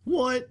Rocks.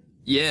 What?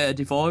 Yeah,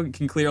 Defog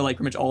can clear like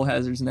pretty much all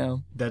hazards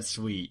now. That's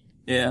sweet.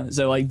 Yeah,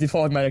 so like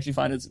Defog might actually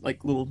find its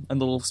like a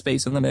little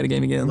space in the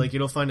metagame again. Like,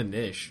 it'll find a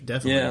niche,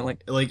 definitely. Yeah,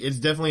 like it's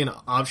definitely an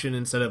option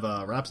instead of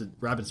rapid spin.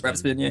 Rapid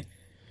Spin, yeah.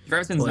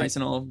 Rapid Spin's Like, nice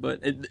and all,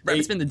 but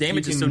Rapid Spin, the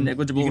damage You is so can-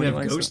 negligible You can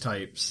anyway. have ghost So,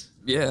 types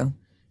yeah.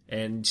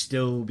 and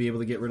still be able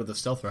to get rid of the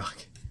Stealth Rock.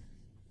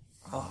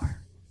 Oh.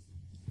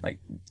 Like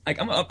I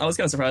was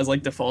kind of surprised.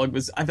 Like Defog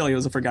was, I feel like it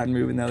was a forgotten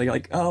move, and now they're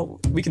like, oh,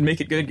 we can make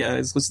it good,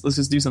 guys. Let's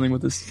just do something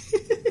with this.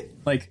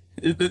 Like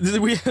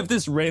we have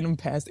this random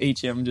past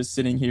HM just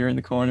sitting here in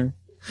the corner.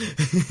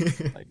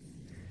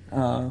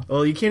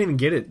 Well, you can't even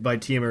get it by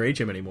TM or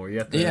HM anymore. You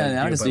have to Yeah, do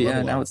now it it's by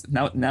level now up. it's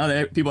now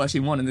that people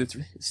actually want, and it's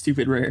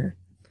stupid rare.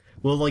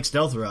 Well, like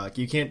Stealth Rock,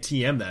 you can't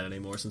TM that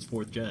anymore since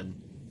 4th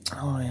gen.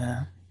 Oh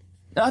yeah.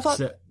 No, I thought.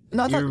 So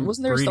No, I thought you're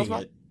wasn't there a Stealth breeding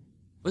Rock? it.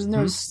 Wasn't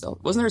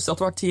there a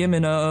Stealth Rock TM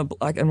in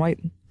Black and White?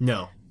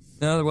 No,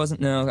 No, there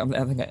wasn't. No,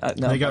 I think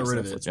no. They got rid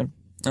of it.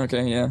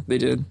 Okay, yeah, they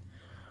did.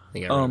 I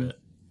think I read it.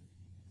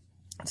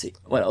 Let's see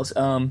what else.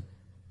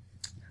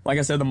 Like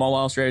I said, the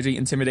Mawile strategy,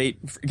 intimidate,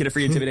 get a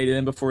free intimidate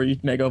in before you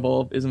Mega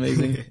Evolve is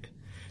amazing.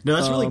 No,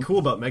 that's really cool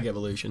about Mega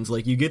Evolutions.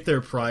 Like, you get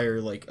their prior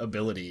like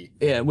ability.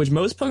 Yeah, which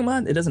most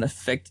Pokemon it doesn't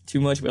affect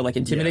too much, but like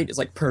intimidate is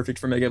like perfect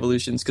for Mega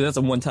Evolutions because that's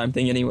a one-time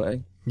thing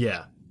anyway.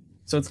 Yeah,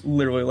 So it's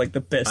literally like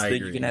the best I thing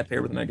agree. you can have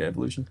paired with a Mega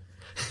Evolution.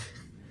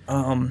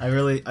 I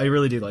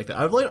really do like that.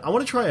 I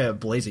want to try a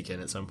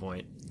Blaziken at some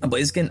point. A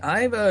Blaziken,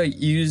 I've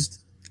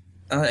used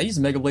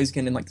Mega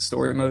Blaziken in like the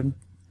story mode,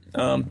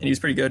 and he was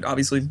pretty good.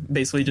 Obviously,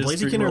 basically just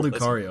Blaziken or three-year-old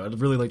Lucario? I'd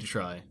really like to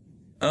try.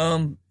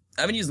 I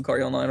haven't used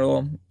Lucario online at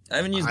all. I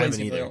haven't used I haven't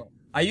Blaziken either. online.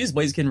 I use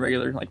Blaziken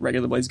regular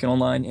Blaziken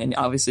online, and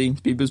obviously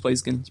Speed Boost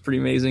Blaziken is pretty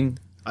amazing.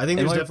 I think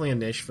And there's like- definitely a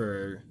niche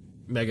for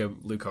Mega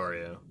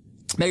Lucario.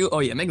 Mega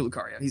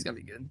Lucario, he's gonna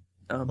be good.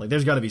 Like,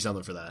 there's got to be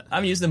something for that. I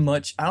haven't used him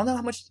much. I don't know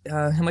how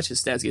much his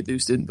stats get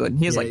boosted, but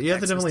he has Yeah, like you have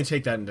to access definitely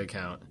take that into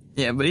account.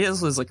 yeah, but he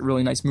has like a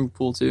really nice move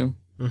pool too.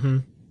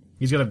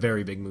 He's got a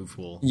very big move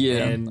pool. Yeah.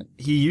 And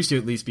he used to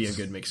at least be a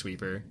good mix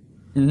sweeper.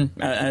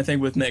 I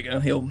think with Mega,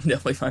 he'll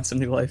definitely find some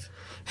new life.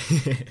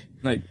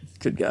 Like,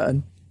 good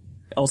God.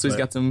 Also, he's But-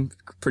 got some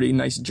pretty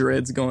nice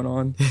dreads going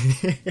on.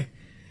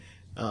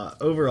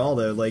 Overall,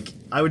 though, like,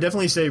 I would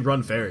definitely say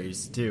run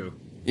fairies, too.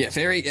 Yeah,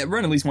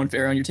 run at least one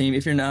fairy on your team.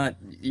 If you're not,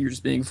 you're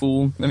just being a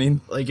fool. I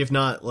mean, Like, if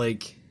not,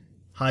 like,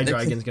 High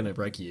Dragon's gonna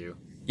wreck you.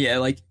 yeah,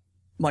 like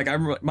my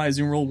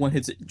Azumarill one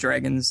hits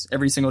dragons,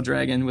 every single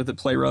dragon with a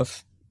play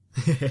rough.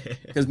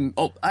 Because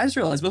I just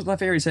realized both my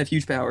fairies have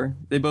huge power.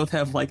 They both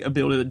have like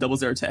ability that doubles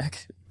their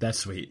attack. That's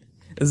sweet.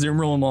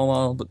 Azumarill and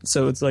Mawile, but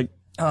so it's like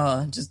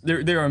just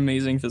they're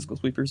amazing physical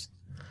sweepers.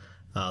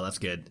 Oh, that's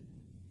good.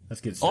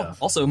 That's good Oh, stuff.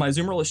 also, my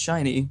Azumarill is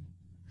shiny.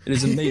 It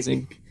is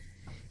amazing.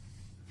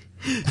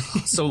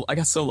 So I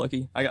got so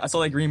lucky. I saw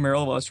like green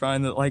Meryl while I was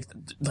trying to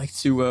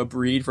to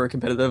breed for a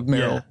competitive Meryl,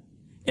 Yeah.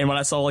 and when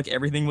I saw like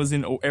everything was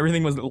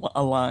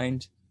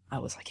aligned, I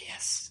was like,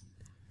 yes,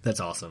 That's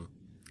awesome.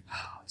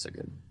 so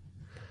good.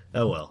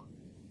 Oh, well.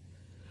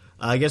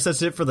 I guess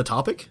that's it for the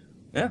topic.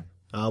 Yeah.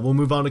 We'll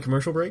move on to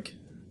commercial break.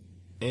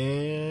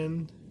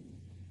 And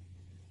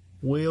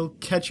we'll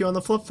catch you on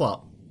the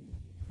flip-flop.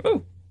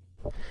 Ooh.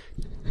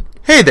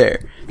 Hey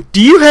there,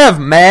 do you have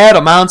mad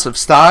amounts of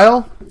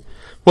style?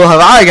 Well, have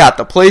I got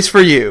the place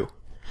for you.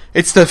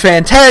 It's the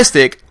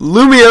fantastic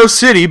Lumio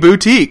City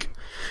Boutique.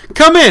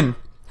 Come in,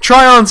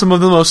 try on some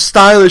of the most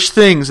stylish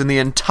things in the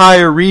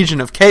entire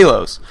region of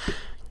Kalos.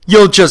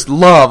 You'll just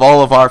love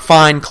all of our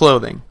fine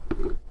clothing.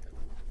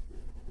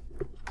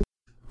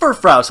 For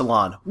Frau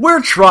Salon,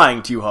 we're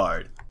trying too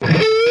hard.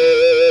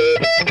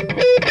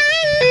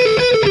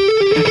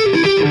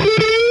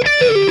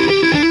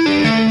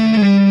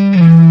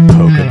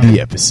 Poke of the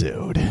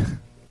episode.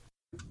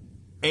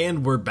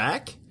 And we're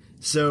back.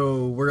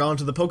 So we're on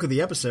to the poke of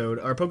the episode.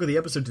 Our poke of the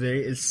episode today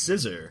is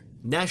Scissor,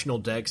 National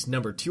Dex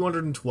number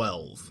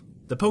 212.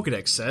 The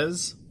Pokedex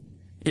says,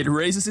 It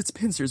raises its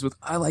pincers with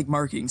I like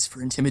markings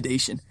for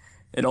intimidation.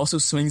 It also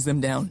swings them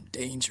down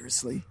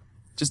dangerously.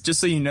 Just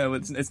so you know,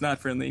 it's not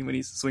friendly when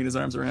he's swinging his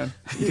arms around,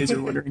 in case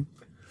you're wondering.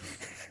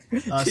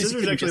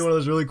 Scissor's actually one of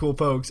those really cool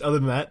pokes. Other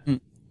than that,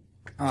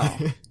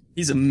 Oh,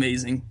 he's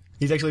amazing.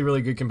 he's actually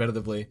really good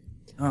competitively.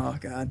 Oh,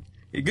 God.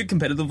 Good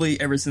competitively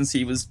ever since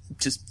he was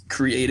just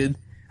created.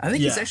 I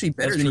think he's Yeah, actually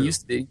better that's than true. he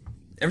used to be.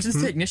 Ever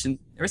since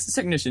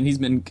Technician, he's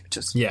been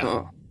just... Yeah.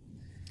 Oh.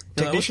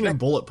 Technician and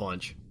Bullet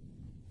Punch.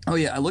 Oh,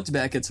 yeah, I looked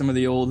back at some of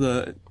the old,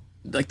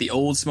 the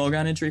old small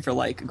ground entry for,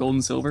 like, Gold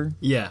and Silver.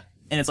 Yeah.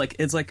 And it's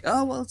like,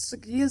 oh, well, it's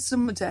like, he has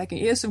some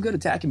good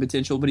attacking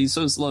potential, but he's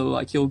so slow,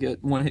 like, he'll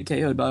get one-hit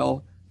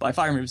KO'd by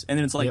fire moves. And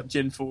then it's like Yep.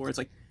 Gen 4, it's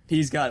like,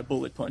 he's got a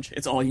Bullet Punch.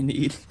 It's all you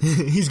need.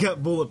 He's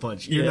got Bullet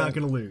Punch. You're Yeah. not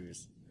going to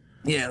lose.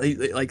 Yeah,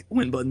 like,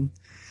 win button.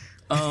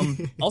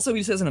 Also,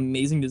 he just has an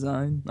amazing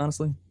design,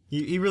 honestly.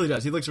 He really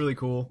does. He looks really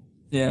cool.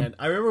 Yeah. And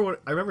I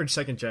remember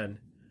second gen.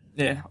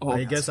 Yeah. Oh,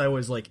 I guess I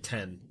was like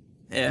 10.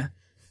 Yeah.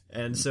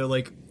 And so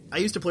like I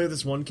used to play with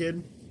this one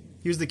kid.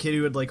 He was the kid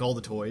who had like all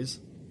the toys.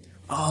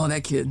 Oh,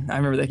 that kid. I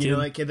remember that kid. You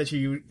know that kid that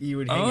you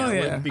would hang Oh, out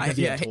yeah. with because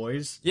he had I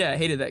toys? Yeah, I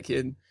hated that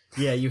kid.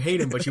 Yeah, you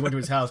hate him, but you went to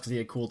his house because he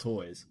had cool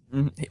toys.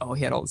 Oh,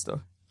 he had all the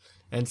stuff.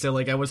 And so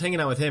like I was hanging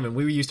out with him and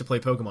we used to play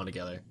Pokemon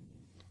together.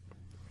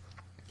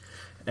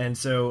 And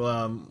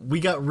so we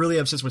got really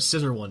obsessed with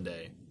Scizor one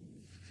day.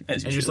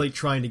 As you And just should. like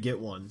trying to get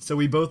one. So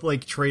we both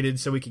like traded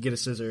so we could get a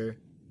Scizor.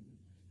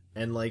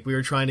 And like we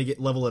were trying to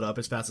level it up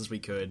as fast as we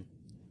could.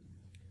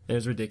 It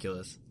was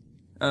ridiculous.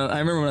 I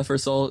remember when I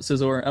first saw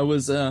Scizor, I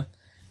was, I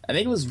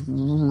think it was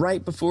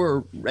right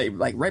before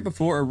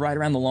or right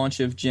around the launch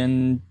of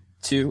Gen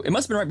 2. It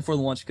must have been right before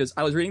the launch, because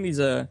I was reading these,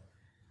 I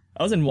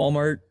was in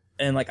Walmart,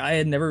 and like I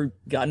had never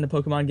gotten a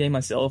Pokemon game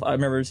myself. I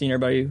remember seeing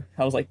everybody,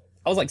 I was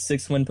like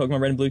 6 when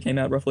Pokemon Red and Blue came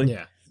out, roughly.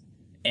 Yeah.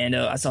 And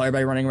I saw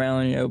everybody running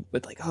around,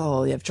 with like,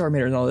 oh, they have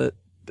Charmander and all that.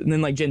 And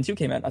then like Gen 2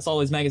 came out. I saw all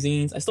these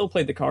magazines. I still not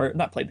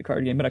played the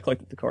card game, but I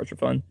collected the cards for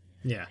fun.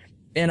 Yeah.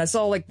 And I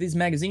saw like these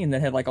magazines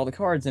that had like all the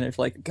cards in it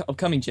for like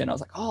upcoming gen. I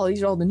was like, oh,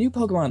 these are all the new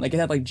Pokemon. Like it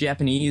had like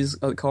Japanese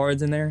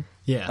cards in there.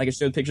 Yeah. Like it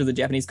showed pictures of the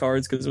Japanese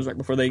cards because it was right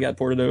before they got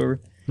ported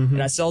over.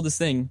 And I saw this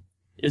thing.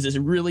 It's this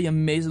really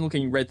amazing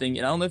looking red thing.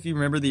 And I don't know if you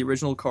remember the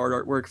original card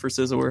artwork for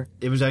Scizor.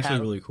 It was actually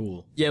How- really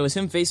cool. Yeah, it was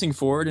him facing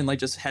forward and like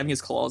just having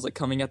his claws like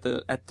coming at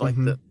the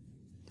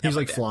He was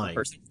like that flying.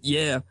 person.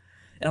 Yeah.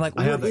 And I'm like,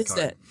 I have what that is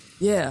card.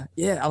 that?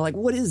 Yeah. I'm like,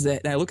 what is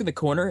that? And I look in the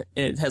corner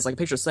and it has like a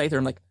picture of Scyther.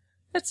 I'm like,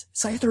 that's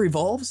Scyther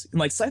Evolves? And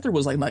like, Scyther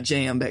was like my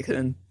jam back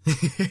then.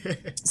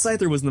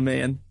 Scyther was the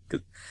man.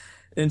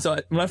 And so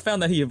when I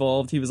found that he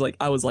evolved,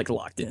 I was like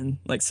locked in.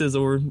 Like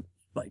Scizor,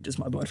 like just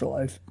my bunch for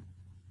life.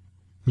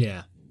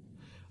 Yeah.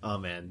 Oh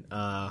man.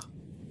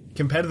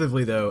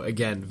 Competitively though,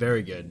 again,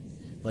 very good.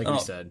 Like we Oh,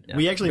 said. yeah.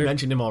 We actually Very-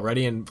 mentioned him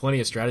already and plenty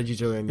of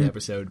strategies earlier in the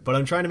episode, but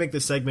I'm trying to make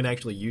this segment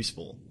actually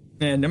useful.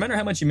 And no matter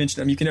how much you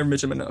mention him, you can never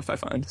mention him enough, I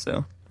find.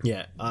 So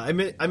Yeah.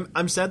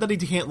 I'm sad that he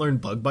can't learn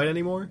Bug Bite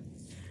anymore.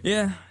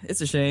 yeah,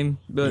 it's a shame.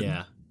 But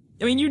Yeah.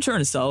 I mean,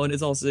 U-turn is solid.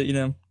 It's also,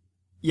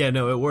 Yeah,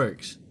 no, it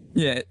works.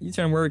 yeah,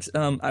 U-turn works.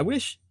 I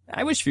wish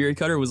Fury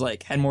Cutter was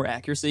like had more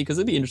accuracy, because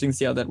it'd be interesting to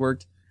see how that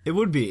worked. It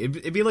would be.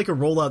 It'd be like a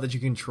rollout that you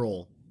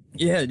control.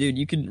 Yeah, dude,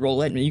 you could roll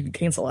that and you could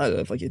cancel out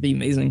of. Like, it'd be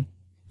amazing.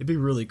 It'd be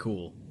really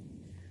cool.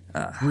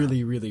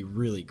 Really, really,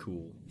 really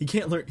cool. He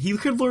can't learn. He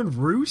could learn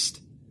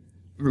Roost.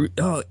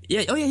 Oh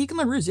yeah, you can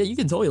learn Roost. Yeah, you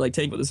can totally like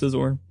take with the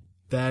Scizor.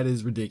 That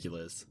is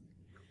ridiculous.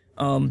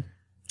 One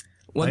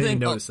I thing. didn't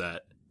notice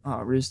that.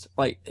 Roost.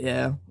 Like,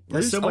 yeah.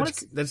 That's Roost, so I wanna much.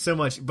 That's so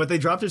much. But they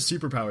dropped his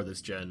superpower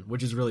this gen,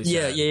 which is really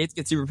sad. Yeah, it's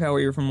get superpower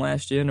either from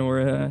last gen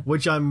or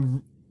Which I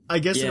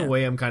guess in Yeah. a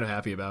way I'm kind of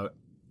happy about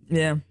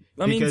yeah.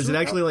 I mean, because it super-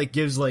 actually like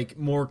gives like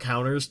more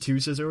counters to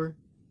Scizor.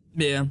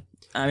 yeah.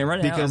 I mean,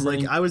 right now Because I'm like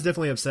running- I was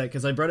definitely upset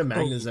because I brought a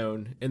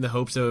Magnezone in the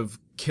hopes of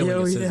killing a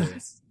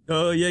Scizor.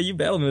 Oh yeah, you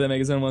battled me with that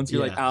Megazone once.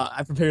 You're Yeah. like,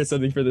 I prepared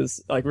something for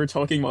this. Like we were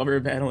talking while we were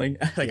battling.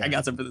 Like I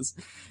got something for this,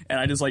 and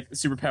I just like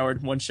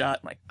superpowered one shot.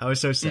 I'm like, I was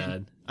so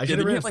sad. I Yeah, should have did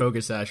you ran have, like-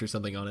 Focus Sash or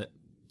something on it.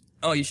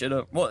 oh, you should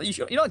have. Well, you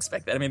don't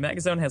expect that. I mean,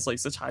 Megazone has like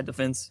such high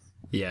defense.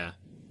 Yeah,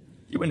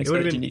 You wouldn't it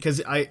would expect have it. been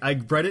because I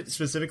bred it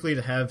specifically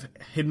to have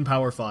Hidden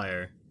Power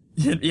Fire,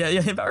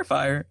 yeah, Power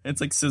Fire. It's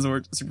like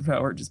Scizor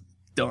superpower, just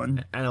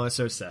done. and I was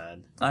so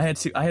sad. I had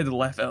to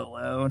laugh out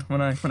loud when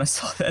I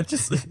saw that.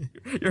 Just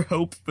your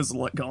hope was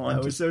gone. I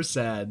was so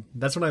sad.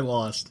 That's when I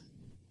lost.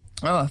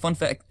 Oh, fun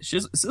fact: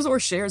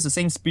 Scizor shares the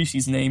same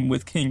species name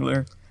with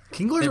Kingler.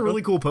 Kingler's a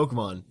really cool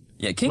Pokemon,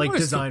 Yeah, Kingler like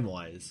is design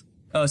wise.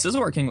 Scizor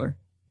or Kingler?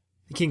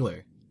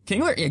 Kingler.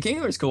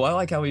 Kingler's cool. I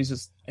like how he's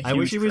just. I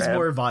wish he was crab.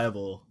 more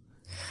viable.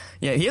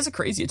 Yeah, he has a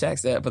crazy attack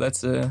stat, but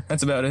that's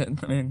about it.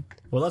 I mean,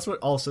 Well, that's what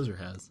all Scizor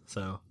has.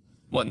 So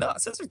well, no,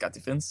 Scizor's got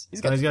defense. he's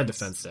got a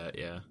defense stat.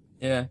 Yeah.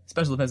 Yeah,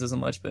 special defense isn't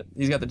much, but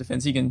he's got the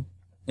defense. He can,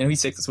 he's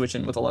safe to switch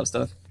in with a lot of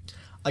stuff.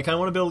 I kind of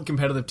want to build a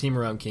competitive team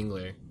around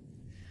Kingler.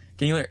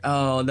 Kingler,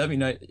 oh, that'd be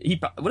nice.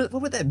 What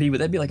would that be?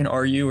 Would that be like an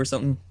RU or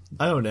something?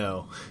 I don't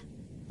know.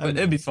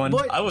 It'd be fun.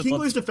 But I would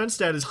love Kingler's defense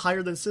stat is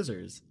higher than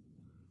Scizor's.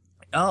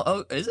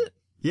 Oh, is it?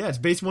 Yeah, it's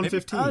base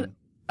 115.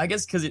 I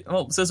guess because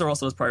Scizor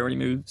also has priority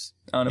moves.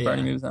 I don't know,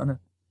 priority Yeah. moves. I don't know.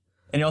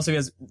 And he also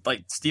has,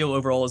 like, steel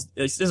overalls.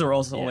 Scizor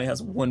also only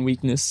has one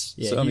weakness.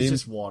 Yeah, so, I he's mean,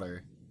 just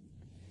water.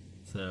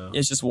 So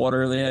it's just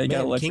water. Yeah, you got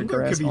man, electric Kingler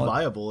grass. could be and all that.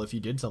 viable if you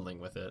did something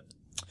with it.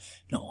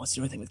 No, let's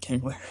do anything with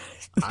Kingler.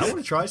 I want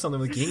to try something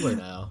with Kingler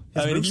now.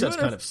 His I mean, if you moveset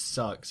wanna- kind of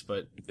sucks,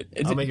 but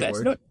I'll make it That's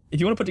work. not- if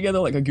you want to put together,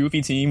 like, a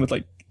goofy team with,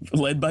 like,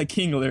 led by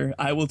Kingler,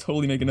 I will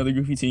totally make another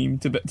goofy team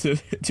to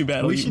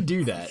battle We you. should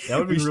do that. That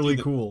would be We should really do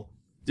that. cool.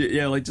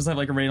 Yeah, like, just have,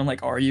 like, a random,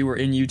 like, RU or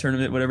NU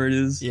tournament, whatever it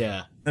is.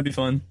 Yeah, That'd be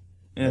fun.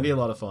 Yeah. that'd be a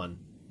lot of fun.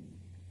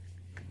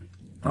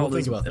 I'll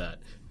think about that.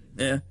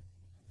 Yeah.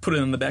 Put it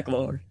in the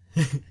backlog.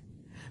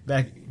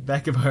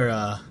 Back of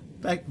our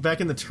back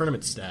in the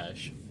tournament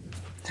stash.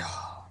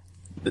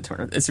 The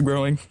tournament. It's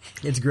growing.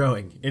 It's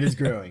growing. It is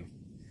growing.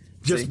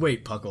 Just See?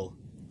 wait, Puckle.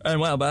 And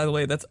wow, by the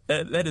way, that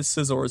is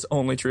Scizor's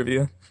only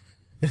trivia.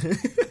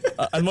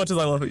 As much as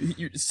I love it,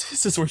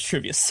 Scizor's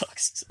trivia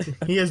sucks.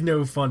 He has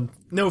no fun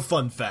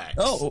facts.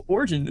 Oh,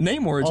 origin.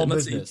 Name origin. all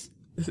Let's business.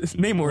 see.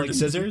 Name Like origin.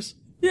 scissors.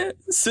 Yeah,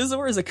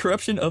 Scizor is a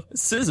corruption of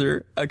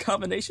scissor, a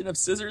combination of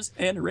scissors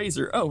and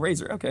razor. Oh,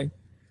 razor. Okay.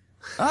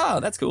 Ah,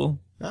 that's cool.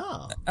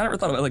 Oh, I never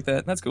thought of it like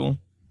that. That's cool.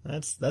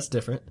 that's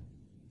different.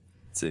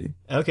 Let's see.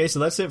 Okay, so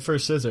that's it for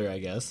scissor, I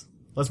guess.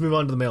 Let's move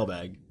on to the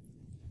mailbag.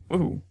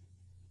 Woohoo.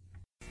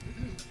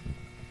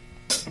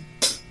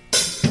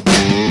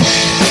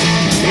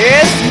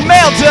 It's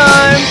mail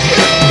time!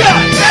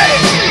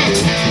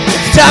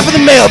 It's time for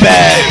the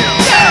mailbag!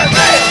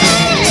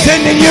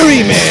 Send in your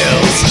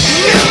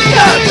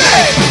emails!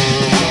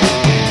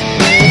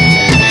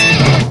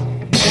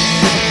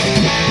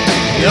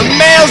 The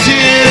mail's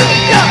here!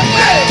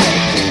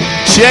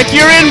 Check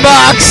your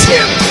inbox!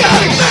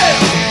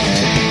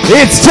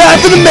 It's time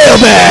for the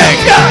mailbag!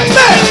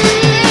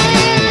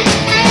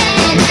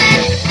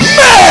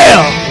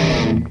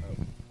 Mail!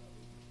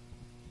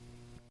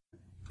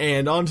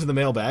 And on to the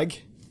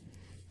mailbag.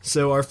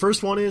 So our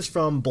first one is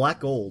from Black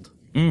Gold.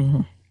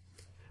 Mm-hmm.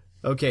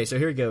 Okay, so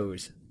here it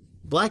goes.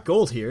 Black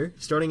Gold here,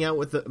 starting out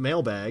with the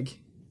mailbag.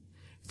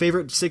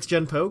 Favorite 6th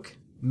gen poke?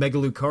 Mega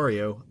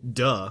Lucario.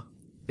 Duh.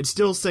 It's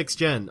still 6th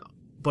gen,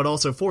 but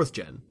also 4th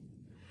gen.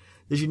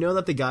 Did you know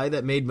that the guy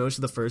that made most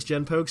of the 1st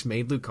gen pokes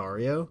made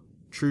Lucario?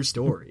 True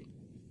story.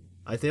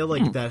 I feel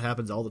like that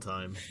happens all the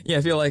time. Yeah,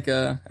 I feel like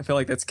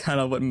that's kind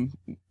of what.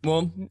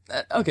 Well,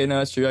 okay, no,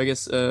 that's true. I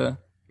guess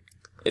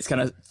it's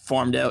kind of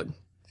farmed out.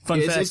 Fun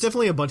It's fact.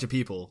 definitely a bunch of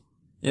people.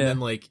 Yeah. And then,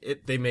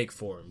 like, they make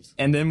forms.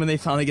 And then when they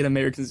finally get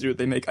Americans to do it,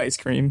 they make ice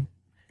cream.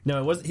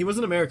 No, he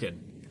wasn't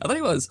American. I thought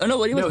he was. Oh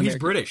no, he was. No, he's American.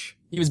 British.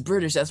 He was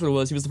British. That's what it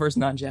was. He was the first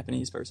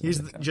non-Japanese person. He's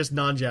just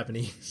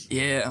non-Japanese.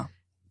 Yeah.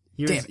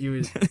 He Damn.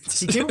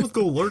 he came up with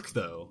Golurk,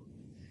 though.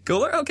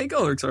 Golurk? Okay,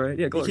 Golurk's alright.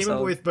 Yeah, Golurk's He came up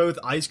solid. with both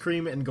ice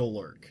cream and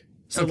Golurk.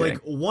 So, Okay. like,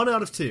 1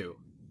 out of 2.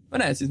 But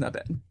nice, he's not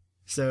bad.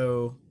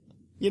 So,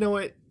 you know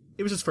what?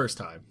 It was his first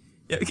time.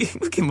 Yeah,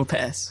 we'll give him a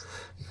pass.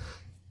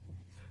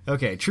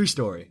 Okay, true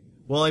story.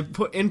 Well, I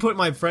input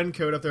my friend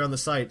code up there on the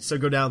site, so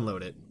go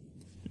download it.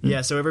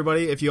 Yeah, so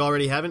everybody, if you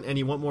already haven't and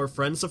you want more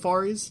friend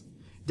safaris,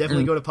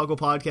 definitely go to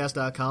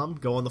pucklepodcast.com,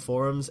 go on the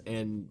forums,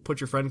 and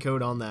put your friend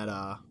code on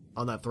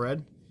that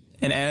thread.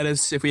 And add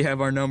us if we have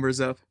our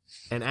numbers up.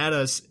 And add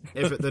us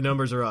if the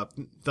numbers are up.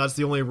 That's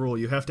the only rule.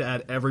 You have to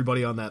add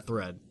everybody on that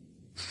thread.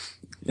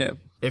 Yeah.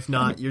 If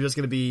not, you're just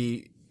going to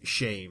be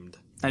shamed.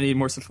 I need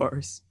more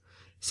safaris.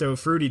 So,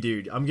 Fruity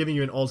Dude, I'm giving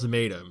you an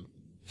ultimatum.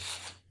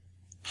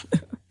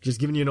 Just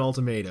giving you an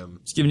ultimatum.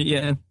 Just giving it,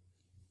 yeah.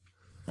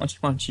 Why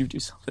don't you do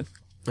something?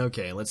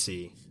 Okay, let's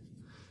see.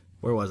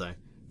 Where was I?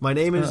 My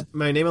name on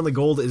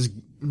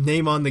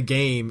the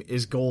game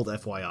is gold,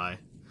 FYI.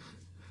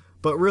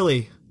 But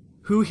really,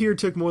 who here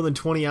took more than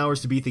 20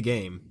 hours to beat the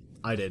game?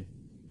 I did.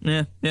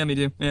 Yeah, me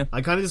too. Yeah.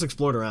 I kind of just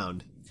explored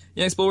around.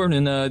 Yeah, explored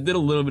and did a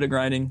little bit of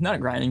grinding. Not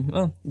grinding.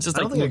 Well, just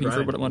I like don't think I looking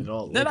for what grinded I want. at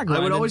all. No, Like, not I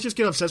grinding. would always just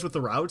get obsessed with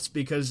the routes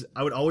because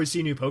I would always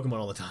see new Pokemon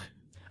all the time.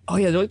 Oh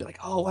yeah, they'll always be like,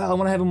 oh wow, I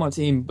want to have them on a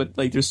team, but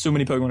like, there's so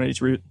many Pokemon on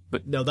each route.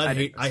 But No,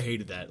 I I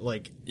hated that.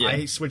 Like, Yeah.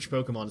 I switch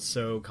Pokemon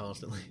so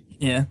constantly.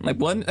 yeah, like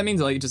one. That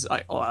means like just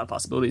a lot of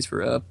possibilities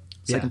for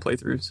second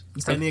playthroughs.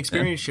 stuff. And the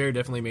experience share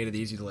definitely made it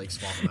easy to, like,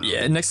 swap them out.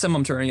 Yeah, next time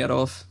I'm turning it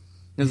off.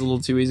 It was a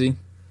little too easy.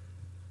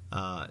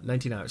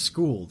 19 hours.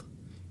 Schooled.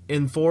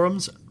 In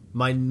forums,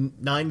 my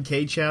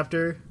 9K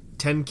chapter,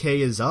 10K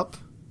is up.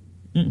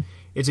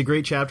 It's a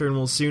great chapter and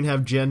we'll soon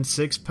have Gen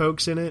 6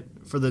 pokes in it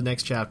for the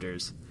next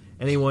chapters.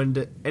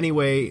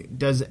 Anyway,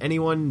 does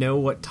anyone know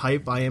what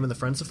type I am in the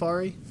Friend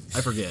Safari? I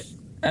forget.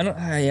 I don't.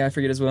 Yeah, I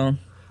forget as well.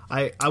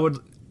 I would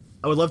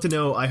love to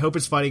know. I hope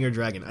it's fighting or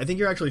dragon. I think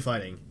you're actually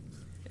fighting.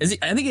 Is he?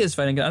 I think he is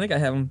fighting. I think I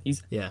have him.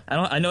 He's. Yeah. I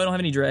know I don't have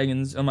any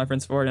dragons on my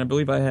friend's Safari, and I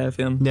believe I have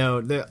him. No,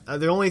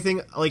 the only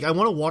thing, like, I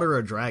want to water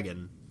a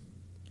dragon.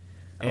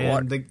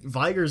 And the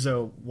Viger's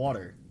a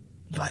water.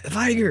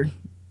 Viger.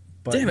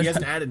 But Damn it. he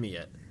hasn't added me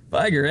yet.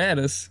 Viger, add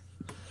us.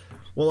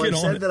 Well, Get I've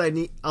on said it.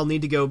 that I'll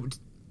need to go.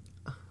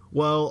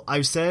 Well,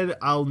 I've said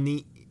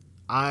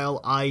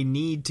I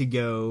need to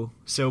go.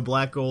 So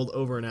Black Gold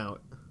over and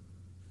out.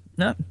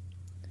 No.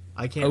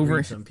 I can't Over.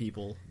 read some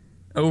people.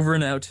 Over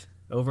and out.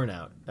 Over and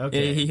out.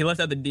 Okay. He left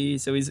out the D,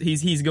 so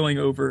he's going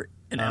over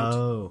and out.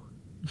 Oh.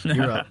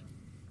 You're up.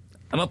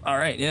 I'm up. All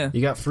right, yeah. You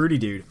got Fruity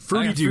Dude.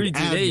 Fruity Dude,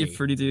 add Hey, me.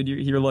 Fruity Dude,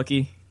 you're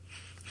lucky.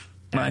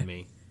 Add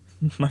me.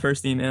 My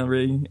first email,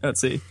 Rig.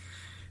 Let's see.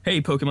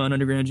 Hey, Pokemon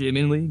Underground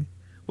Gaming League.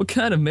 What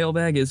kind of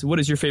mailbag is, what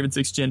is your favorite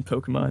 6th gen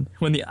Pokemon?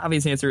 When the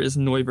obvious answer is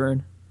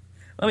Noivern.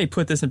 Let me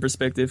put this in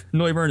perspective.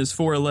 Noivern is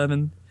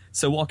 4'11",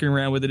 so walking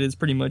around with it is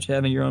pretty much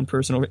having your own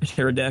personal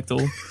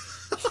Aerodactyl.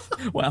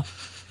 Wow.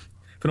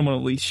 Put him on a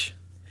leash.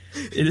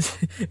 It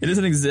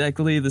isn't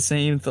exactly the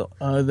same,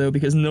 though,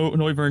 because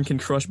Noivern can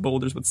crush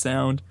boulders with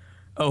sound.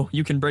 Oh,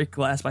 you can break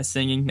glass by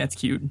singing. That's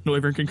cute.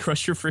 Noivern can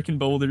crush your freaking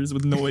boulders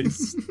with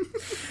noise.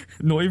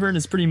 Noivern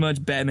is pretty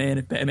much Batman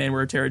if Batman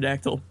were a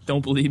pterodactyl.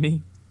 Don't believe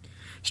me?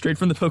 Straight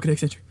from the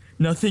Pokedex entry.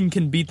 Nothing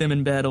can beat them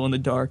in battle in the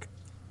dark.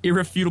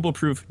 Irrefutable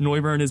proof.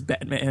 Noivern is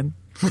Batman.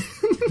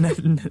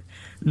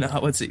 No,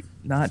 let's see.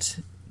 Not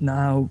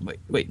now.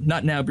 Wait.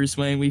 Not now, Bruce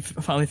Wayne. We've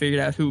finally figured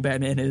out who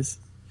Batman is.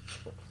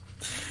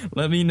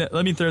 Let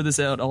me throw this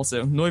out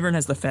also. Noivern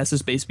has the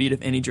fastest base speed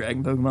of any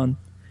dragon Pokemon.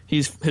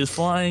 His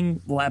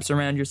flying laps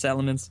around your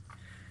Salamence.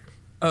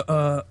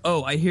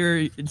 I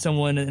hear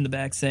someone in the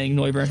back saying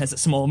Noivern has a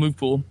small move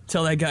pool.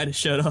 Tell that guy to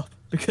shut up,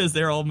 because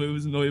they're all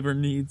moves Noivern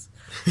needs.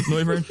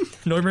 Noivern,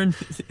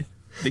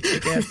 the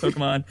kick-ass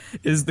Pokemon,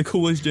 is the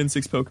coolest Gen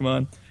 6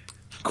 Pokemon.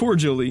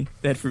 Cordially,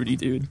 that Fruity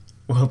Dude.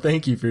 Well,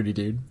 thank you, Fruity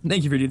Dude.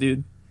 Thank you, Fruity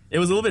Dude. It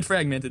was a little bit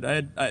fragmented.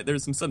 There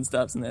was some sudden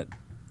stops in that.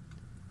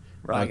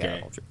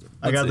 Okay.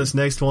 I got this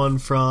next one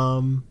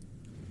from...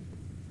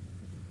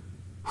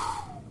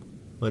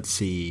 Let's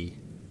see.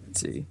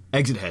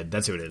 Exit Head.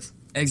 That's who it is.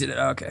 Exit it.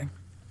 Okay.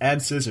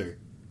 Add Scissor.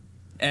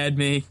 Add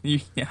me.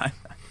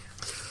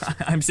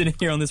 I'm sitting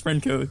here on this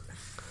friend code.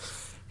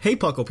 Hey,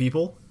 Puckle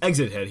people.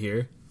 Exit Head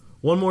here.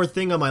 One more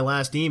thing on my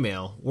last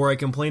email, where I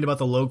complained about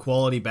the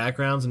low-quality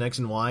backgrounds in X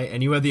and Y,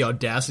 and you had the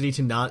audacity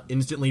to not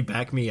instantly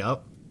back me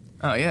up.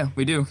 Oh, yeah,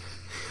 we do.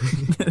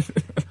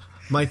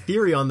 My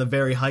theory on the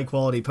very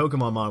high-quality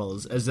Pokemon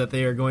models is that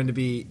they are going to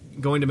make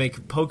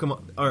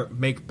Pokemon or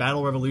make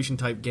Battle Revolution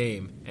type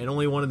game, and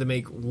only wanted to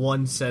make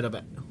one set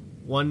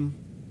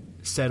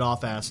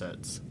off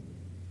assets.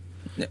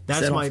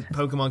 That's my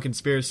Pokemon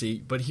conspiracy,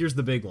 but here's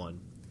the big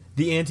one.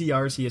 The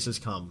anti-Arceus has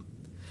come.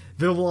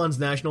 Vivillon's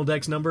national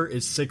dex number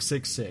is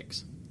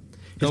 666.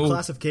 His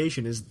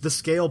classification is the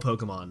scale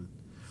Pokemon.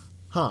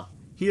 Huh.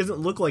 He doesn't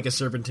look like a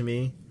serpent to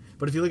me,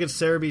 but if you look at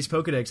Cerebee's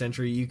Pokedex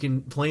entry, you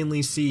can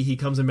plainly see he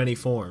comes in many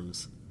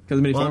forms. Comes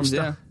in many forms,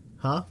 yeah.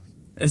 Huh?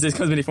 It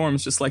comes in many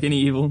forms, just like any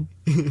evil.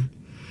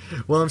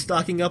 Well, I'm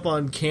stocking up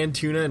on canned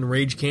tuna and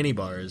Rage candy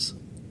bars.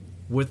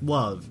 With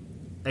love,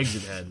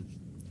 Exit Head.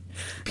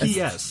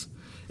 P.S.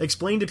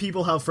 Explain to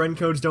people how friend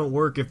codes don't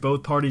work if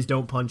both parties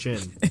don't punch in.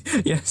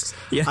 Yes.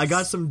 I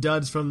got some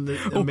duds from the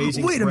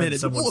amazing thread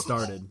someone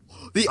started.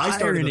 I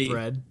started the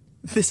thread.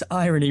 This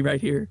irony right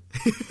here.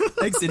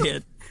 Exit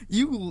Head.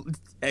 You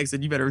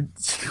better...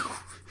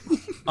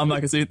 I'm not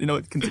going to say it. You know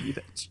what? Continue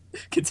that.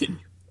 Continue.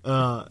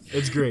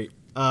 It's great.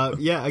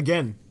 Yeah,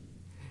 again,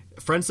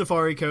 Friend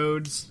Safari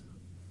codes,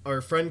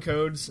 or friend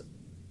codes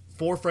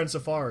for Friend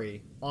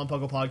Safari on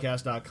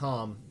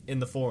PucklePodcast.com in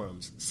the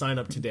forums. Sign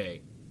up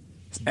today.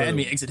 Add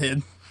me, Exit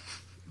Head.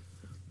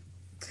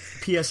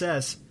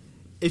 PSS,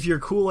 if you're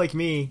cool like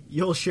me,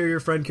 you'll share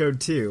your friend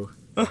code too.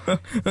 I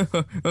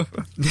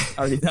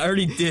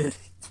already did.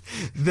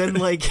 Then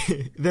like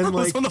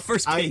on the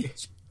first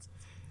page.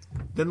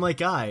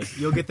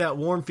 You'll get that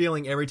warm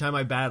feeling every time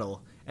I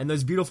battle, and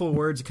those beautiful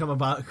words come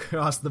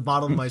across the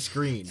bottom of my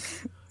screen.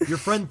 Your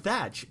friend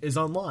Thatch is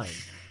online.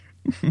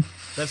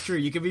 That's true.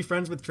 You can be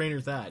friends with Trainer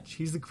Thatch.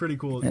 He's pretty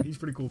cool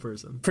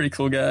person. Pretty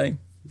cool guy.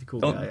 He's a cool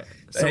guy.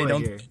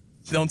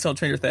 Don't tell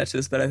Trainer Thatch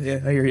this, but I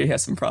hear he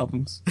has some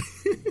problems.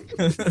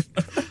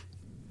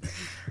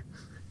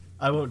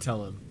 I won't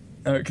tell him.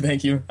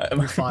 Thank you.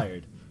 You're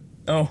fired.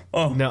 Oh.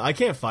 No, I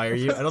can't fire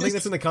you. I don't think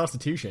that's in the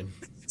Constitution.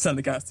 It's not in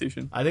the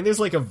Constitution. I think there's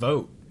like a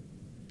vote.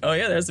 Oh,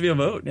 yeah, there has to be a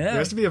vote. Yeah. There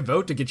has to be a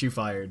vote to get you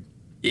fired.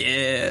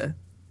 Yeah.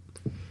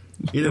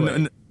 Either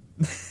way.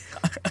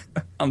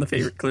 I'm the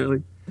favorite,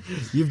 clearly.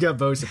 You've got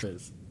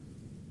Bocephus.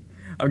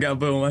 I've got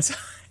Bo on my side.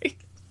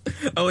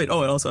 Oh, wait.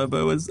 Oh, and also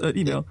Bo was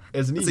email.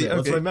 It's an email.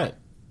 That's what I meant.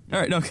 All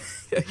right. No.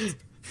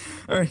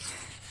 All right.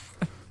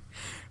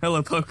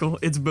 Hello, Puckle.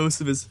 It's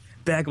Bocephus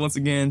back once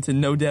again to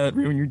no doubt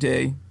ruin your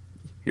day.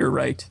 You're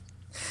right.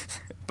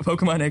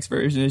 Pokemon X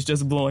version is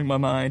just blowing my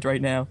mind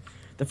right now.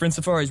 The Friend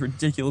Safari is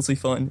ridiculously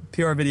fun.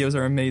 PR videos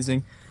are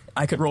amazing.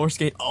 I could roller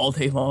skate all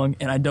day long,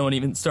 and I don't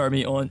even start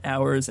me on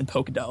hours and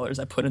Poké Dollars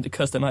I put into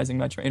customizing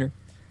my trainer.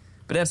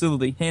 But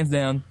absolutely, hands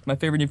down, my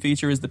favorite new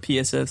feature is the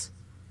PSS.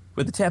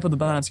 With the tap of the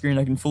bottom screen,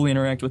 I can fully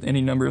interact with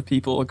any number of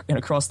people and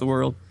across the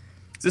world.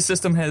 This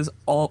system has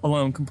all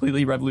alone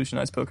completely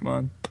revolutionized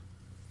Pokemon.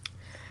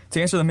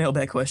 To answer the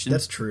mailbag question...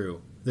 That's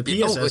true. The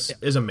PSS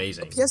is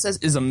amazing. The PSS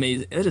is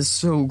amazing. It is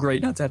so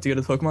great not to have to go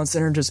to the Pokemon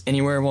Center just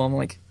anywhere while I'm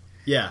like...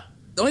 Yeah.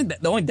 The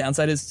only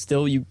downside is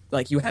still you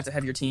have to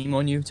have your team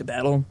on you to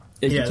battle.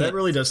 Yeah, that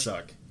really does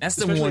suck. That's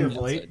especially the one of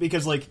late,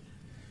 because like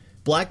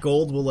Black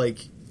Gold will like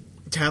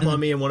tap on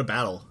me and want to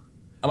battle.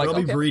 I'm like, I'll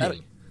be okay,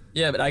 breeding.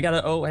 yeah, but I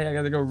gotta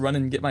go run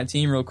and get my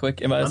team real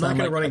quick. And I'm not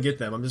gonna run and get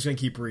them. I'm just gonna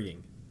keep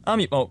breeding.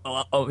 You know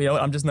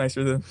what? I'm just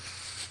nicer than.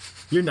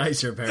 You're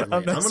nicer, apparently.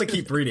 I'm gonna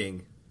keep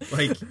breeding.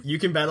 Like, you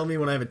can battle me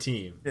when I have a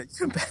team. Yeah, you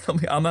can battle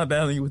me. I'm not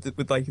battling you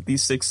with like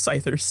these 6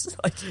 Scythers.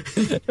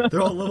 Like,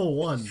 They're all level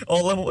 1.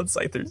 all level 1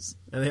 Scythers.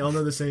 And they all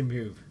know the same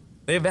move.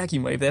 They have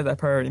Vacuum Wave. They have that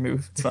priority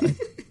move. It's fine.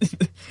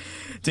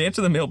 To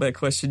answer the mailbag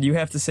question, you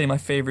have to say my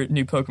favorite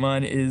new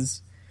Pokemon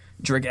is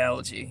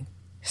Dragalge.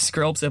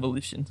 Skrelp's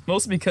evolution.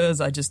 Mostly because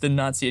I just did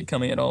not see it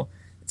coming at all.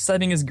 Its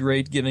typing is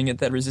great, giving it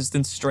that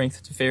resistance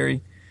strength to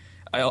Fairy.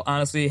 I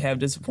honestly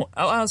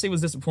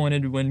was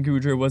disappointed when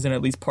Goodra wasn't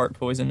at least part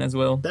poison as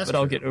well. That's but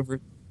I'll true. get over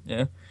it.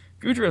 Yeah.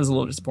 Goodra is a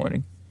little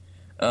disappointing.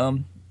 But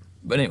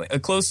anyway, a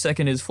close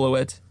second is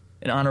Floette.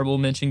 An honorable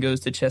mention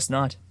goes to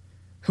Chestnut,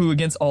 who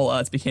against all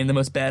odds became the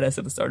most badass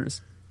of the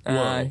starters.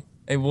 Whoa.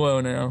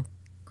 Whoa now.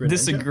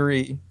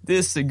 Greninja?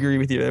 Disagree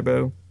with you there,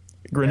 Bo.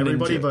 Greninja.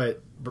 Everybody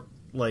but,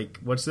 like,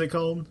 what's it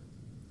called?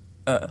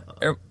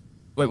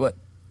 Wait, what?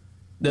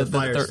 The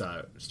fire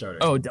third- starter.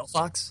 Oh,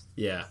 Delphox?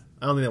 Yeah.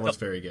 I don't think that one's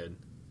very good.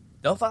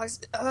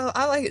 Delphox?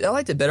 I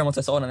liked it better once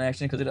I saw it in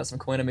action because it has some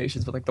cool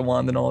animations with like the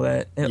wand and all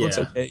that. And it looks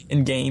Yeah. okay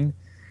in game.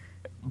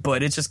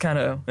 But it's just kind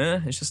of,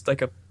 it's just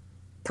like a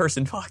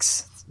person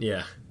fox.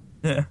 Yeah.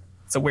 Yeah.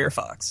 It's a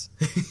werefox.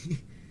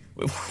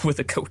 with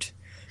a coat.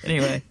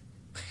 Anyway.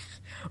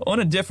 On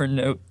a different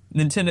note,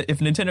 if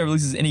Nintendo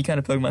releases any kind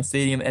of Pokemon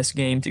Stadium-esque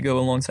game to go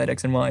alongside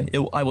X and Y,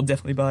 I will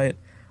definitely buy it,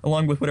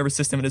 along with whatever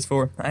system it is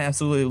for. I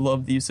absolutely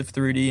love the use of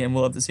 3D and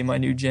will love to see my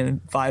new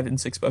Gen 5 and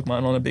 6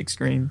 Pokemon on a big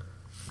screen.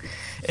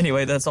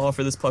 Anyway, that's all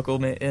for this Puckle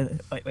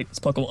this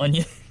Puckle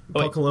Onion.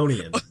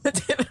 Puckalonian.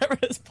 Damn it, I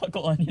read this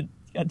Puckle Onion.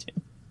 God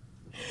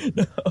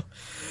damn.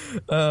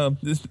 No.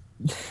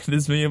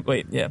 This medium.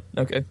 Wait, yeah,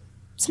 okay.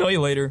 Smell you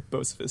later,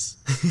 Bocephus.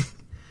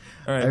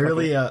 All right,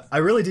 I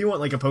really do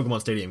want, like, a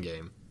Pokemon Stadium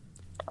game.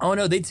 Oh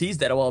no, they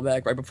teased that a while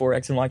back, right before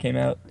X and Y came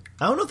out.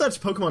 I don't know if that's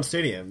Pokemon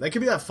Stadium. That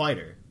could be that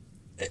fighter.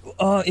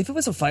 If it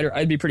was a fighter,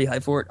 I'd be pretty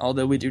hyped for it.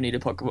 Although we do need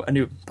a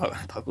new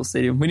Pokemon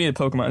Stadium. We need a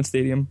Pokemon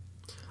Stadium.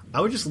 I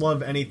would just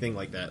love anything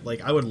like that.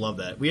 Like, I would love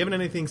that. We haven't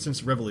had anything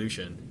since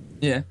Revolution.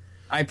 Yeah,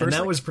 And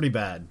that was pretty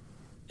bad.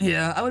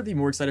 Yeah, I would be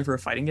more excited for a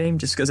fighting game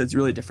just because it's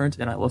really different,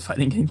 and I love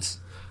fighting games.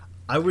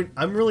 I'm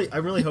really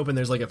hoping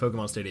there's, like, a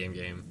Pokemon Stadium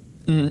game.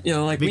 You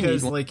know, like Because, we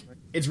need one. like,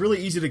 it's really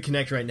easy to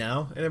connect right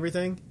now and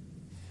everything.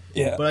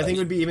 Yeah, But I think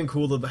it would be even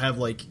cool to have,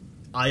 like,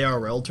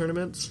 IRL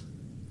tournaments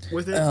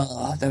with it.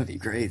 that would be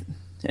great.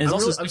 And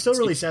it's I'm still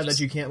really sad that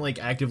you can't, like,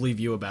 actively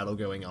view a battle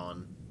going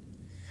on.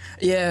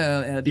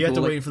 Yeah, it'd be You have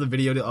to cool. wait for the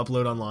video to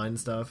upload online and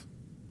stuff.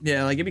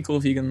 Yeah, like it'd be cool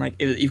if you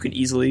can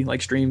easily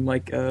like stream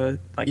like Yeah,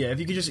 if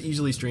you could just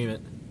easily stream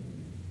it.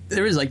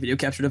 there is like video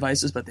capture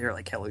devices, but they're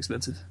like hella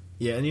expensive.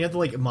 Yeah, and you have to,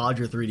 like, mod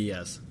your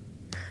 3DS.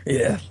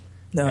 Yeah,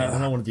 no, I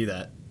don't want to do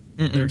that.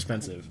 They're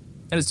expensive.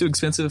 and it's too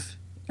expensive.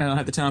 I don't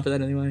have the time for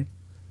that anyway.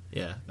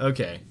 Yeah,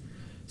 okay.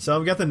 So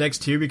I've got the next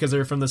two because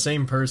they're from the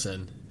same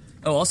person.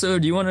 Oh, also,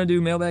 do you want to do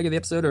mailbag of the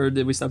episode, or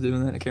did we stop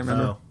doing that? I can't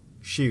remember. Oh,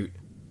 shoot.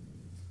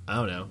 I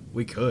don't know.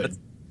 We could.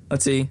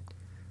 Let's see.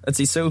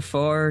 So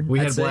far, We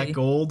I'd had say- Black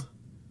Gold.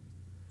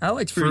 I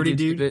like Fruity Fruity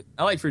Dude. Dude.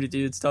 I like Fruity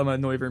Dude. It's talking about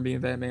Noivern being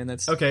Batman.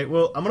 That's Okay,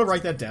 well, I'm going to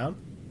write that down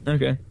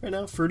okay. right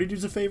now. Fruity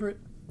Dude's a favorite.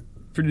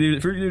 Fruity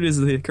Dude is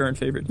the current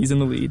favorite. He's in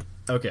the lead.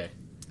 Okay.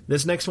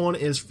 This next one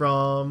is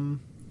from...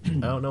 I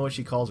don't know what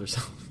she calls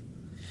herself.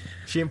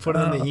 She didn't put it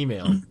in the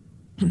email.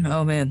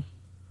 Oh man.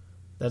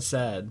 That's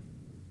sad.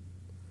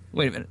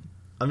 Wait a minute.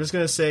 I'm just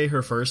going to say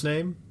her first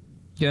name,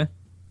 Yeah.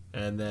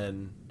 and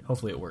then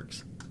hopefully it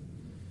works.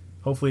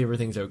 Hopefully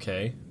everything's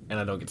okay, and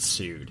I don't get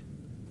sued.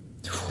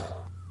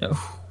 No.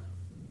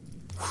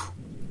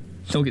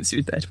 Don't get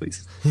sued, that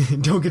please.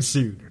 Don't get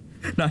sued.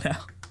 Not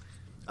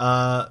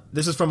now.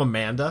 This is from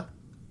Amanda.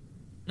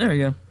 There we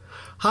go.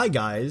 Hi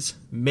guys,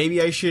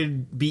 maybe I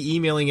should be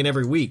emailing in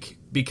every week,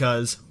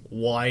 because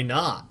why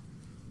not?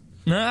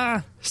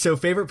 Ah. So,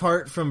 favorite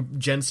part from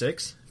Gen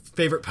 6,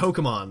 favorite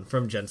Pokemon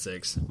from Gen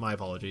 6, my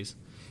apologies.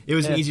 It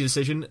was an Yeah. easy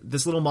decision.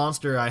 This little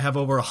monster, I have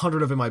over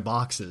 100 of in my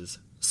boxes.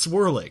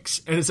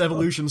 Swirlix, and its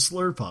evolution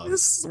Slurpuff.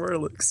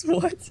 Swirlix.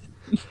 What?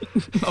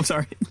 I'm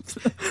sorry.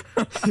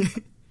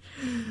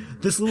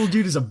 This little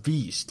dude is a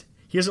beast.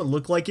 He doesn't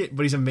look like it,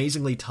 but he's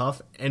amazingly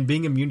tough, and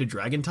being immune to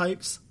dragon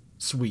types,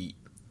 sweet.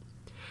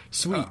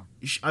 Sweet.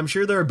 I'm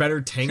sure there are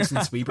better tanks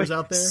and sweepers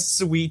out there.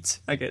 Sweet.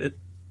 I get it.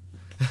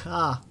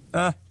 Ah,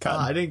 God.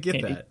 I didn't get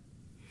Candy. that.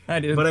 I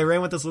do. But I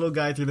ran with this little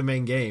guy through the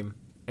main game,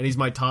 and he's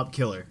my top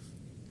killer.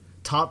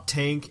 Top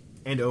tank,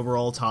 and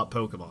overall top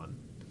Pokemon.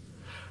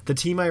 The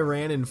team I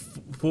ran in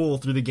full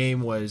through the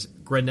game was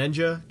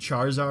Greninja,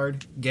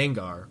 Charizard,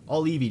 Gengar,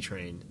 all Eevee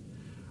trained.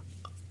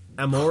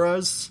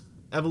 Amora's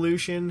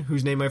evolution,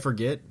 whose name I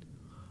forget.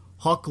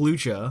 Hawk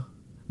Lucha,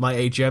 my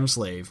HM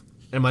slave,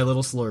 and my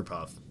little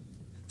Slurpuff.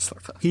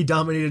 Slurpuff. He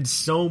dominated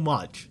so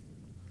much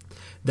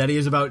that he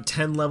is about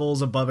 10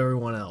 levels above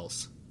everyone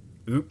else.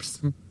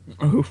 Oops.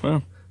 Oh,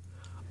 well.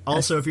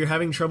 Also, if you're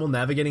having trouble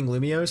navigating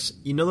Lumios,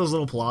 you know those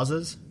little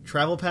plazas?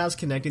 Travel paths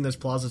connecting those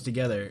plazas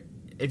together.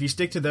 If you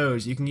stick to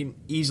those, you can get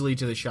easily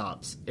to the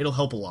shops. It'll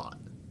help a lot.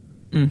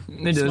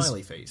 It does.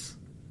 Smiley face.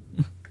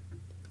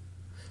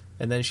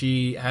 And then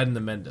she had an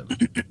amendum.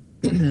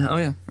 Oh,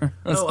 yeah.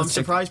 I'm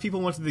surprised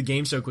people went through the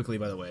game so quickly,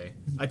 by the way.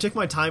 I took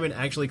my time and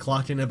actually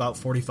clocked in about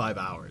 45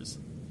 hours.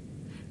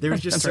 There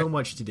was just so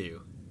much to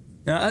do.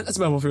 Yeah, that's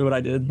about what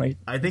I did. Like,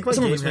 I think my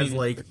game has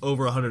like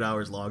over 100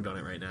 hours logged on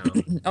it right now.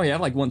 oh, yeah, I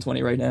have like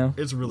 120 right now.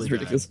 It's really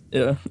ridiculous.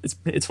 Yeah,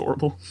 it's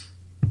horrible.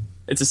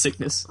 It's a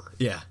sickness.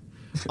 Yeah.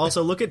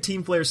 Also, look at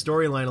Team Flare's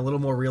storyline a little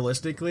more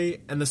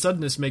realistically, and the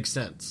suddenness makes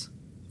sense.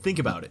 Think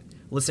about it.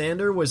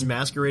 Lysander was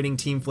masquerading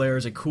Team Flare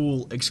as a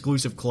cool,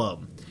 exclusive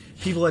club.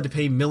 People had to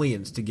pay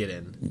millions to get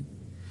in.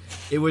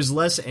 It was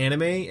less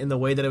anime in the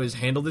way that it was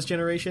handled this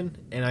generation,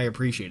 and I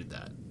appreciated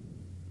that.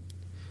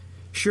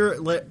 Sure,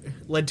 it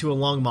led to a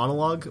long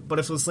monologue, but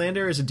if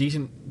Lysander is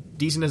decent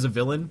as a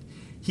villain,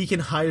 he can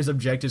hide his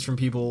objectives from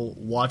people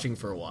watching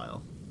for a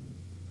while.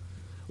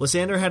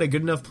 Lysander had a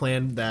good enough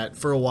plan that,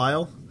 for a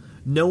while,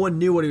 no one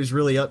knew what he was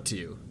really up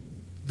to.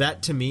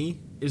 That, to me,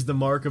 is the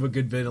mark of a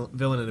good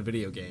villain in a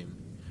video game.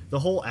 The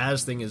whole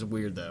Az thing is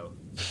weird, though.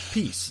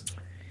 Peace.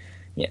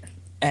 Yeah.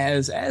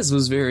 Az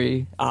was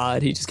very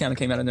odd. He just kind of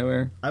came out of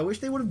nowhere. I wish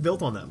they would have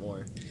built on that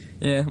more.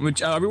 Yeah,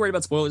 which, are we worried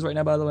about spoilers right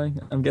now, by the way?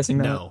 I'm guessing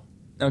not. No.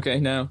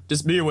 Okay, no.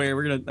 Just be aware.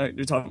 We're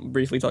going to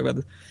briefly talk about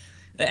this.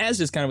 Az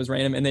just kind of was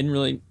random, and then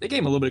really, they gave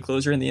him a little bit of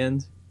closure in the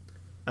end.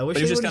 I wish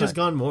they would have just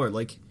gone more.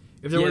 Like,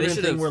 if there would have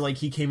been a thing where, like,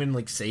 he came in and,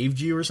 like, saved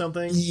you or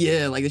something.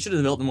 Yeah, like, they should have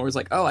developed more. It's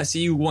like, oh, I see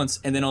you once,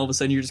 and then all of a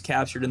sudden you're just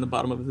captured in the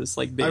bottom of this,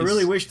 like, base. I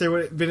really wish there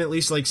would have been at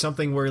least, like,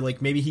 something where,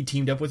 like, maybe he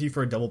teamed up with you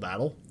for a double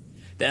battle.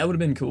 That would have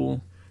been cool.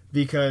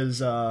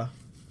 Because,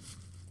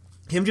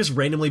 him just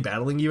randomly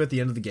battling you at the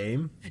end of the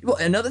game. Well,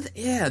 another that's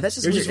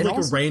just there's weird. just like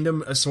a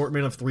random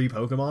assortment of 3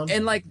 Pokemon,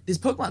 and like his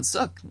Pokemon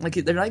suck. Like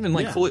they're not even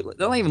fully,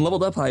 they're not even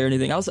leveled up high or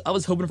anything. I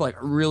was hoping for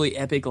like a really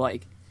epic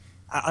like.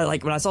 I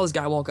like when I saw this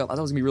guy walk up, I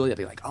thought it was gonna be really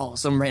epic. Like, oh,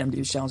 some random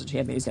dude's challenging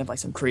champion. He's gonna have like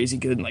some crazy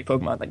good like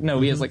Pokemon. Like, no,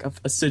 he has like a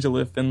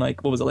Sigilif and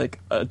like what was it like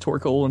a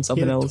Torkoal and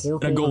something else,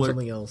 and a Golurk.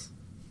 Something else.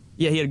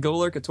 Yeah, he had a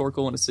Golurk, a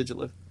Torkoal, and a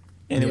Sigilif.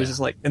 And it was just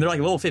like, and they're like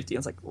level 50.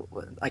 And it's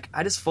like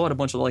I just fought a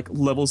bunch of like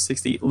level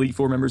 60 Elite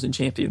Four members and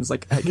champions.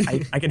 Like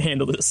I can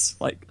handle this.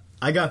 Like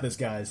I got this,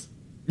 guys.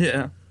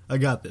 Yeah, I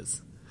got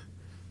this.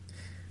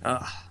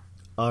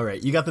 All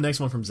right, you got the next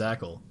one from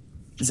Zackle.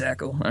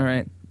 Zackle. All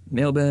right,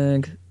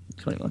 mailbag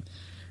 21.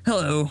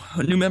 Hello,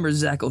 new member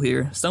Zackle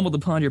here. Stumbled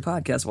upon your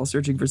podcast while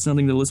searching for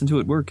something to listen to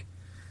at work.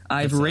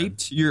 I've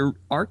raped your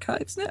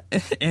archives now,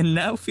 and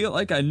now feel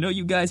like I know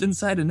you guys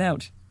inside and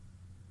out. ...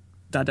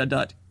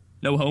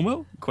 No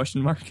homo? ?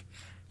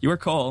 Your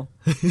call.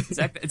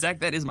 Zach,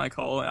 that is my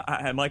call.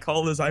 My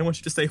call is I want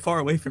you to stay far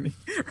away from me.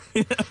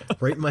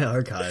 Rate my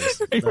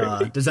archives.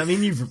 Does that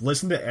mean you've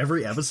listened to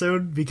every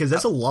episode? Because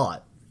that's a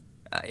lot.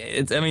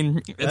 It's that's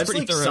pretty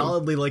like thorough.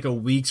 solidly like a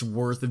week's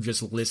worth of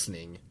just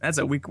listening. That's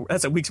a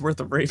week's worth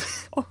of rape.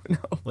 Oh no.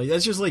 Like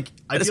that's just like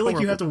I feel like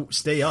you have to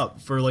stay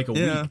up for like a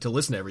week to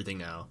listen to everything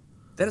now.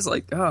 That is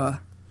like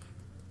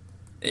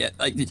yeah,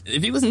 like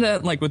if you listen to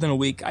that like within a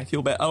week, I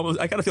feel bad.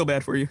 I gotta feel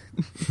bad for you.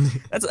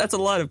 that's a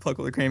lot of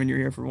Puckle cramming your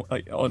ear for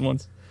like all at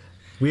once.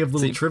 We have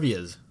little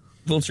trivias.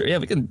 Yeah,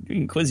 we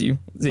can quiz you.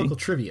 Puckle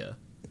trivia.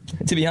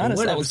 To be honest,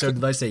 what episode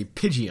did I say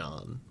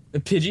Pidgeon?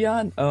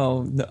 Pidgeon?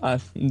 Oh,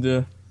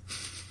 the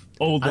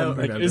old one. I don't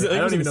remember. I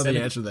don't even know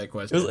the answer to that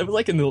question. It was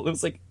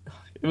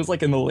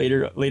like in the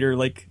later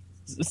like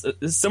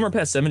somewhere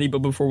past 70, but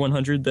before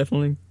 100,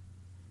 definitely.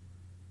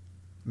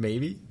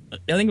 Maybe. I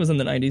think it was in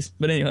the 90s,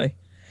 but anyway.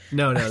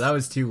 No, that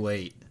was too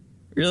late.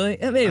 Really?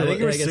 Yeah, maybe. I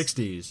think it was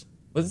 60s.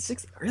 Was it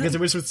 60s? Really? Because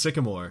it was with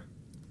Sycamore.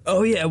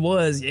 Oh, yeah, it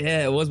was.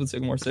 Yeah, it was with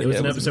Sycamore. It was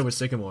an episode with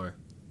Sycamore.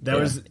 That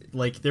was,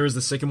 like, there was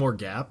the Sycamore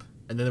gap,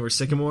 and then there was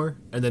Sycamore,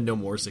 and then no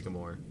more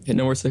Sycamore. Yeah,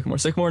 no more Sycamore.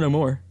 Sycamore no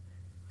more.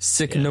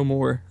 No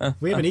more.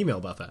 We have an email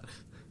about that.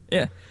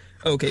 Yeah.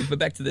 Okay, but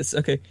back to this.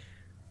 Okay.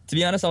 To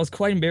be honest, I was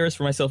quite embarrassed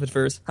for myself at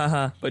first.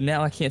 Haha, but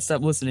now I can't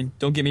stop listening.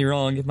 Don't get me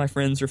wrong. If my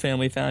friends or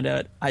family found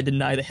out, I'd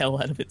deny the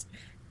hell out of it.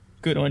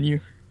 Good on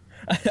you.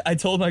 I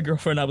told my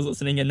girlfriend I was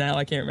listening, and now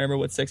I can't remember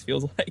what sex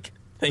feels like.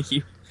 Thank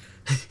you.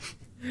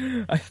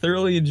 I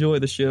thoroughly enjoy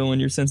the show and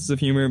your senses of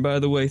humor. By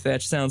the way,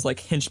 Thatch sounds like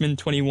Henchman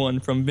 21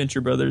 from Venture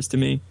Brothers to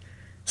me.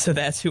 So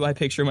that's who I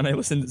picture when I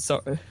listen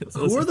to...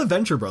 Who are the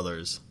Venture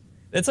Brothers?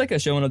 It's like a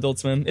show on Adult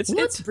Swim. It's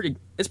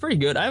pretty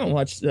good. I haven't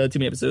watched too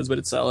many episodes, but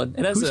it's solid.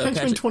 It has, who's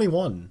Henchman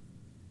 21?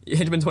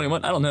 Henchman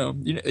 21? I don't know.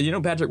 You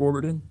know Patrick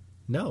Warburton?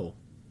 No.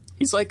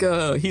 He's like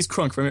he's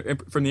Krunk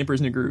from The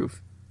Emperor's New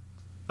Groove.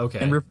 Okay.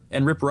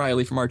 And Rip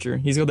Riley from Archer.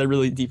 He's got that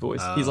really deep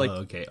voice. He's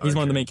like he's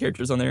one of the main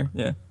characters on there.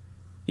 Yeah.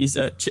 He's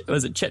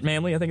was it Chet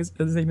Manley? I think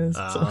his name is.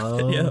 Yeah.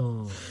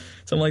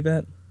 Something like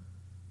that.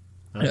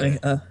 Okay.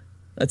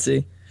 Let's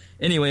see.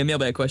 Anyway, a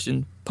mailbag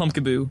question.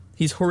 Pumpkaboo.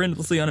 He's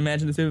horrendously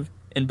unimaginative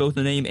in both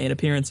the name and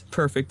appearance.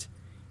 Perfect.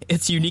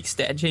 Its unique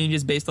stat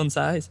changes based on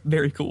size.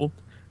 Very cool.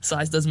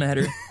 Size does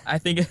matter. I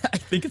think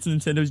it's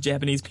Nintendo's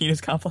Japanese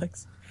penis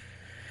complex.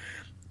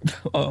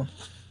 Oh,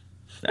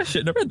 I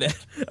shouldn't have read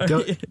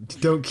that.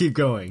 Don't keep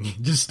going.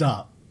 Just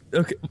stop.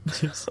 Okay.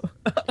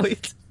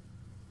 Wait.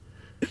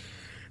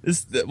 He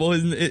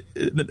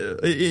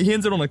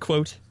ends it on a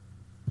quote.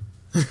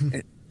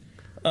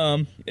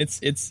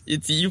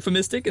 It's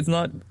euphemistic. It's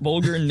not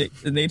vulgar in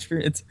nature.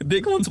 It's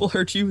big ones will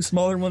hurt you.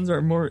 Smaller ones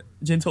are more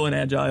gentle and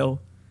agile.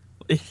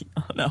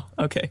 Oh, no.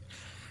 Okay.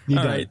 You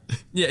All done? right.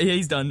 Yeah,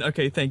 he's done.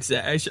 Okay, thanks.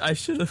 I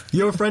should have.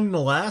 You have a friend in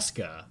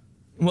Alaska.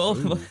 Well,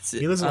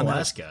 He lives in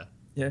Alaska.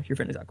 Yeah, your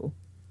friend is Zackle.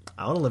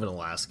 I want to live in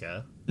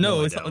Alaska.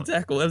 No, I it's don't. not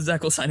Zackle. That was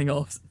Zackle signing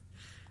off.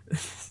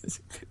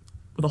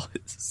 With all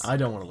his... I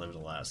don't want to live in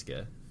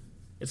Alaska.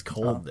 It's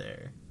cold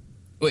there.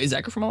 Wait, is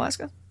Zackle from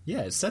Alaska?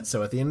 Yeah, it said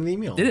so at the end of the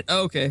email. Did it?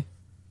 Oh, okay.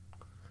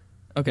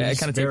 Okay, I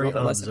kind of take very off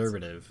the lessons.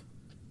 unobservative.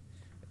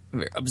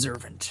 Very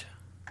observant.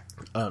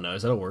 I don't know.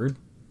 Is that a word?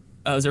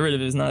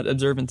 Observative is not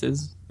observant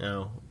is.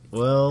 No.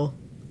 Well,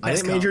 I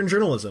didn't major in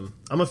journalism.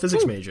 I'm a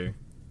physics major.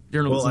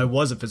 Journalism. Well, I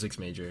was a physics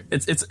major.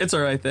 It's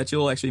all right that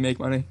you'll actually make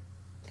money.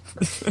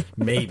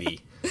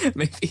 Maybe.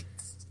 Maybe.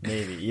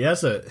 Maybe.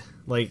 Yes,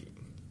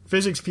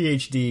 physics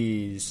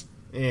PhDs.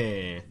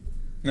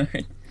 All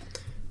right.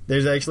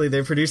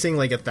 They're producing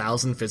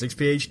 1,000 physics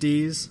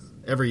PhDs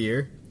every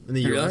year in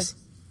the US.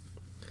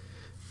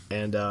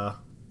 And I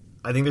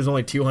think there's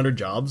only 200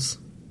 jobs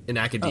in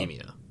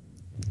academia.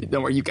 Oh.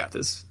 Don't worry, you got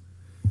this.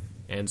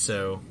 And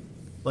so,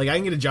 I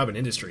can get a job in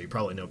industry,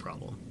 probably no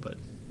problem.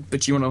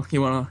 But you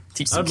wanna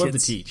teach some I'd love to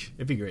kids. teach.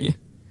 It'd be great. Yeah.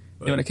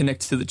 You wanna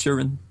connect to the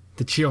children.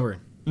 The children.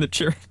 The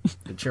children.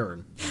 The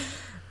children.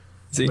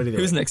 See, But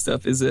anyway. who's next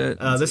up? Is it?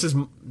 This is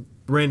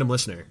random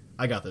listener.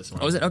 I got this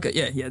one. Oh, is it? Okay,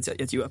 yeah,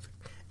 it's you up.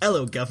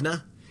 Hello,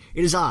 Governor.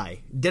 It is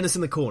I, Dennis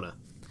in the corner.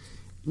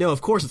 No,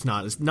 of course it's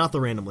not. It's not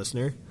the random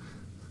listener.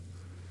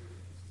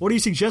 What are you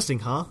suggesting,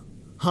 huh?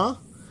 Huh?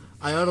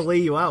 I ought to lay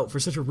you out for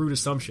such a rude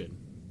assumption.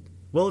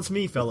 Well, it's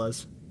me,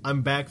 fellas.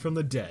 I'm back from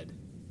the dead.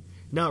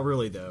 Not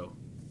really, though.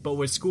 But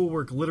with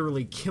schoolwork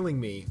literally killing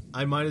me,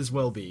 I might as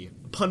well be.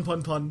 Pun,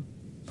 pun, pun.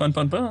 Pun,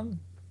 pun, pun.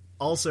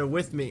 Also,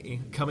 with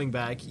me coming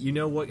back, you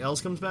know what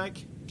else comes back?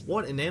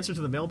 What, an answer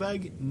to the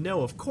mailbag?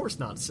 No, of course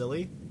not,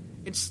 silly.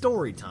 It's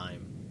story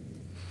time.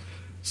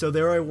 So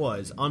there I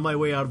was, on my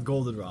way out of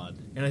Goldenrod,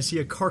 and I see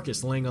a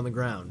carcass laying on the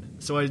ground,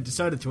 so I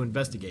decided to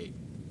investigate.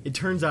 It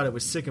turns out it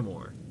was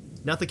Sycamore,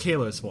 not the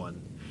Kalos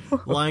one,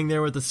 lying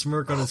there with a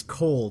smirk on his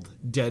cold,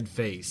 dead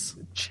face.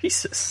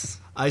 Jesus.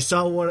 I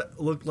saw what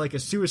looked like a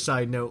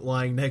suicide note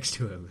lying next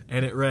to him,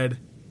 and it read,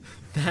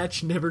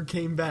 "Thatch never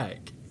came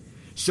back."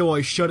 So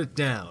I shut it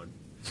down.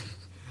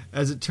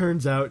 As it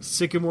turns out,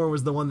 Sycamore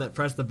was the one that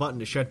pressed the button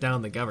to shut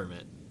down the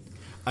government.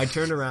 I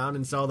turned around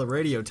and saw the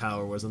radio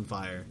tower was on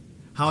fire.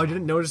 How I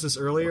didn't notice this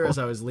earlier as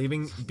I was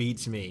leaving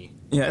beats me.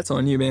 Yeah, it's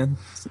on you, man.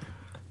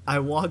 I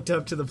walked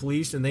up to the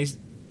police and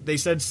they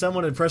said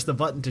someone had pressed the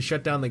button to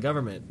shut down the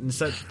government and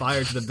set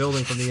fire to the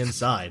building from the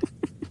inside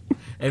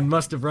and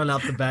must have run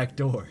out the back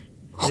door.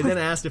 They then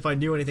asked if I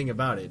knew anything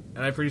about it,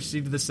 and I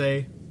proceeded to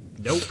say,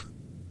 nope.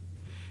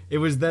 It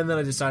was then that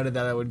I decided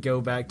that I would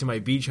go back to my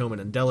beach home in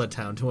Andela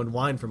Town to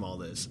unwind from all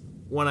this,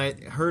 when I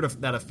heard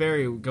that a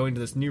ferry going to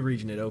this new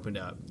region had opened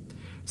up.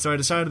 So I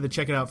decided to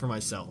check it out for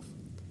myself.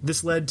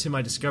 This led to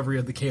my discovery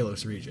of the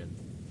Kalos region.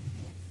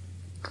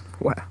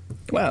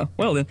 Wow.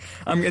 Well then,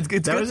 it's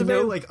good That was to a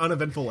very know.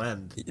 uneventful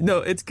end. No,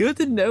 it's good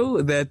to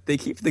know that they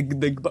keep the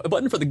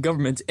button for the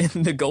government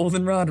in the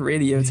Goldenrod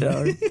radio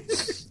tower.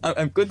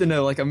 I'm good to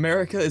know,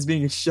 America is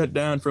being shut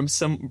down from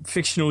some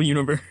fictional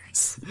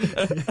universe.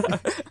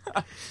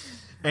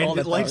 And All it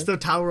that lights power.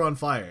 the tower on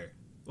fire.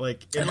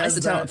 It It lights has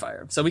the tower that- on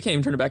fire, so we can't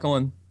even turn it back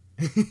on.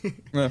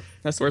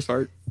 That's the worst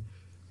part.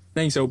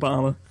 Thanks,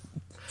 Obama.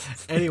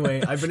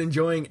 Anyway, I've been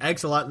enjoying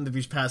X a lot in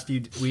these past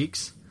few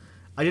weeks.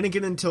 I didn't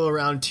get until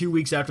around 2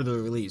 weeks after the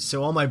release,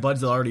 so all my buds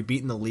had already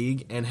beaten the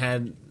league and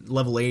had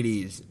level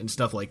 80s and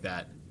stuff like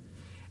that.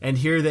 And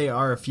here they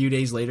are a few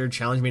days later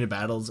challenging me to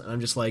battles, and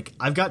I'm just like,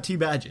 I've got 2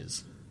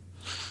 badges.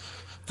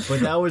 But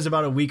that was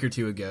about a week or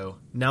 2 ago.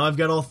 Now I've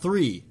got all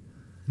 3.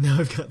 Now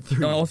I've got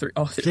 3. All three.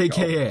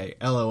 KKA,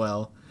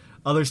 LOL.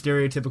 Other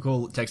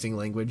stereotypical texting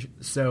language.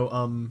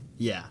 So,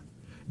 yeah.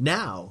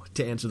 Now,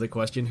 to answer the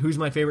question, who's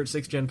my favorite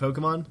 6th gen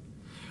Pokemon?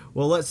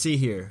 Well, let's see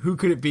here. Who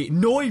could it be?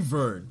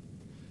 Noivern!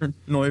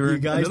 Noivern. You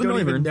guys Another don't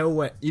even Noivern. know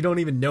what. You don't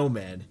even know,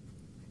 man.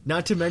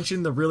 Not to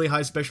mention the really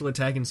high special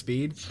attack and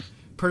speed.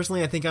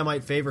 Personally, I think I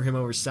might favor him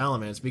over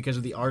Salamence because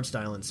of the art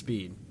style and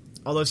speed.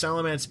 Although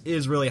Salamence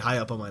is really high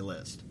up on my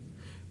list.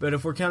 But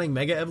if we're counting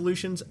Mega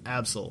Evolutions,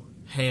 Absol.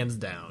 Hands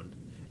down.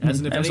 As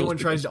in, if Absol's anyone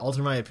good. tries to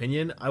alter my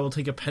opinion, I will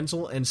take a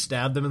pencil and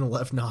stab them in the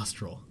left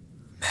nostril.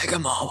 Mega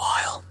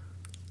Mawile.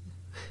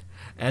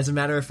 As a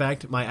matter of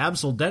fact, my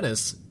Absol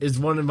Dennis is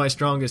one of my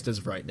strongest as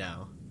of right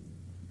now.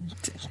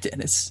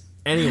 Dennis.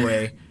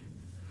 Anyway,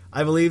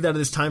 I believe that it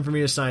is time for me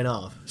to sign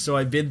off, so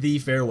I bid thee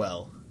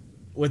farewell.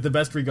 With the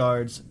best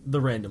regards, the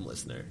random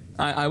listener.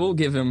 I will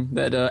give him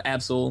that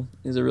Absol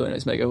is a really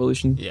nice Mega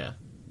Evolution. Yeah.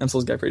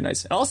 Absol's got pretty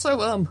nice. Also,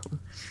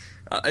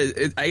 I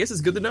guess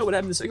it's good to know what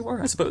happened to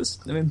Sycamore, I suppose.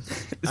 I mean,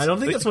 I don't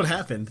think that's what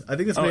happened. I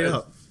think that's made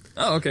up.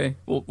 Oh, okay.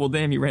 Well,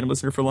 damn you, random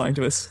listener, for lying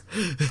to us.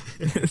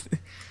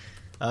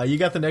 You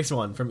got the next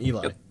one from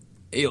Eli. Yep.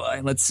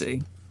 Eli, let's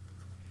see.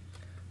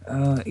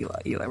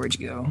 Eli, where'd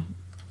you go?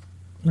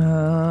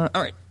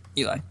 All right,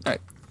 Eli. All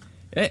right.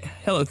 Hey,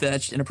 hello,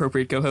 Thatch,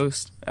 inappropriate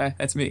co-host.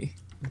 That's me.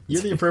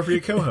 You're the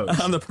appropriate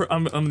co-host.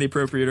 I'm the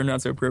appropriate or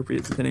not so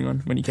appropriate, depending on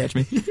when you catch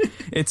me.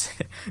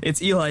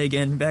 It's Eli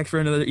again, back for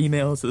another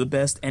email to the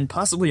best and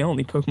possibly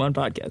only Pokemon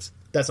podcast.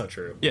 That's not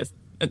true. Yes,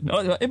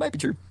 no, it might be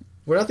true.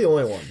 We're not the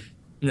only one.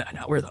 No,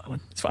 we're the only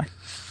one. It's fine.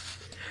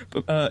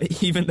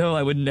 But even though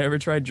I would never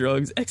try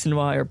drugs, X and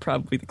Y are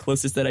probably the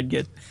closest that I'd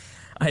get.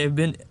 I have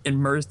been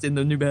immersed in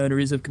the new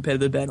boundaries of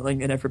competitive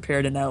battling and have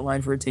prepared an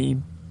outline for a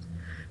team.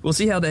 We'll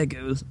see how that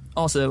goes.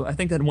 Also, I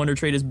think that Wonder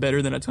Trade is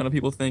better than a ton of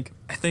people think.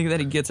 I think that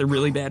it gets a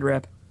really bad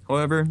rap.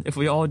 However, if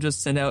we all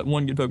just send out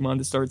one good Pokemon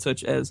to start,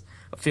 such as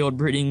a failed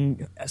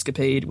breeding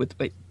escapade with...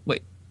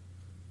 Wait.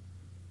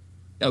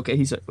 Okay,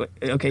 he said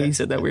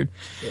that weird.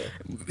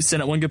 Yeah.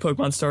 Send out one good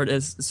Pokemon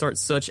start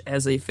such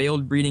as a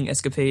failed breeding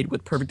escapade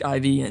with perfect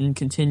IV and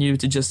continue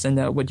to just send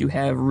out what you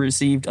have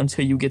received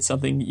until you get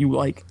something you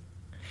like.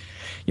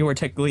 You are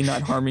technically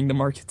not harming the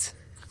market.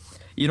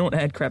 You don't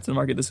add crap to the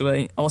market this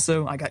way.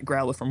 Also, I got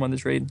Growlithe from Wonder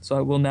Trade, so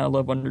I will now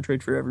love Wonder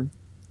Trade forever.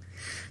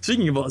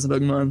 Speaking of awesome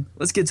Pokemon,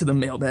 let's get to the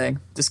mailbag,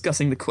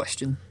 discussing the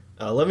question.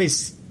 Let me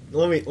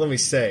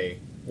say,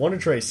 Wonder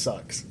Trade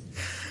sucks.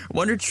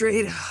 Wonder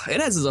Trade,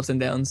 it has its ups and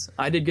downs.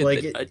 I did get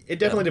it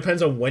definitely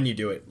depends on when you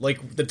do it,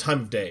 like the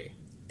time of day.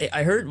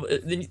 I heard,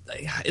 isn't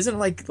it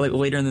like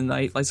later in the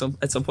night, like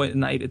at some point at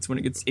night, it's when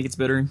it gets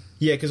better.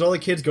 Yeah, because all the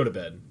kids go to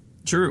bed.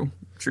 True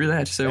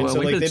that. So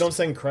they don't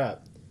send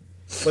crap.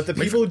 But the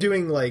people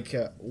doing like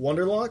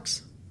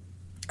Wonderlocks,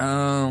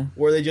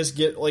 where they just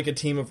get like a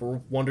team of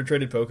Wonder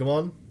Traded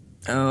Pokemon.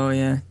 Oh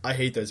yeah, I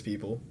hate those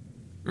people.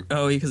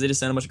 Oh, because they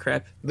just send a bunch of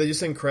crap. They just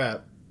send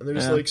crap, and they're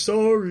just like,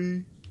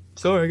 sorry,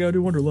 I gotta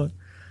do Wonderlock.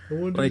 I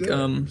want to do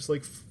that. Just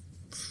like,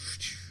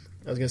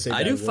 I was gonna say.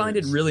 I do find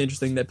it really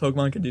interesting that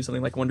Pokemon can do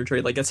something like Wonder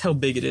Trade. Like that's how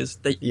big it is.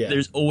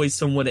 There's always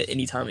someone at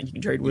any time that you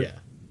can trade with. Yeah.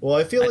 Well,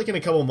 I feel like in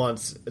a couple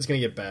months it's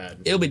gonna get bad.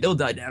 It'll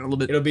die down a little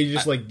bit. It'll be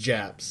just like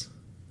Japs.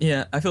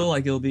 Yeah, I feel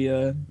like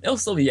it'll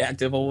still be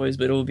active always,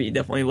 but it'll be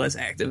definitely less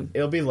active.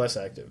 It'll be less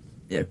active.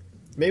 Yeah.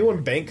 Maybe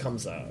when Bank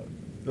comes out,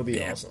 it'll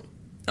be awesome.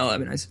 Oh,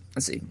 that'd be nice.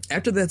 Let's see.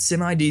 After that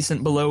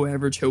semi-decent, below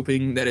average,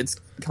 hoping that it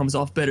comes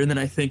off better than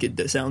I think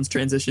it sounds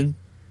transition,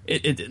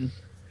 it didn't.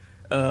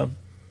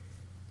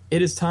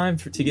 It is time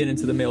to get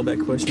into the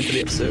mailbag question for the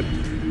episode.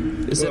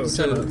 This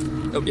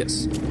episode... Oh,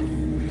 yes.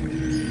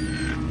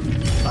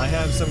 I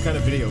have some kind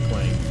of video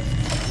playing.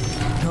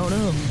 Oh,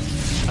 no.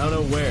 I don't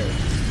know where.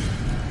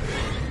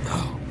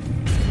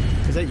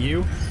 Is that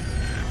you?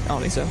 I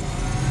don't think so.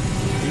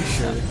 Are you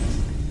sure?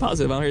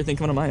 Positive. I don't hear anything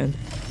coming on my end.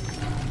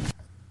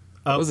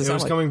 Oh, it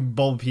was coming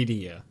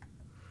Bulbapedia.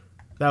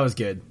 That was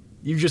good.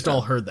 You just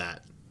all heard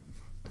that.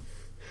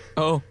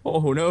 Oh,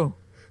 no.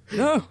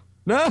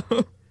 No!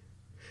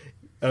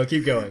 Oh,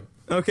 keep going.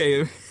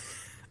 Okay.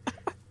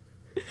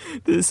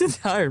 This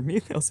entire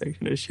email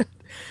section is shut.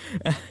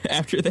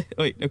 After that...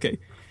 Wait, okay.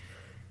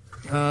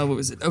 What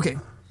was it? Okay.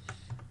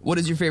 What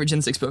is your favorite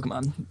Gen 6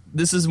 Pokemon?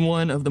 This is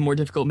one of the more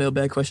difficult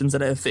mailbag questions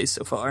that I have faced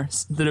so far.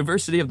 The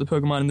diversity of the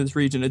Pokemon in this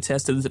region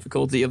attests to the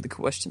difficulty of the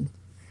question.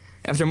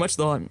 After much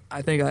thought,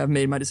 I think I have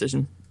made my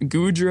decision.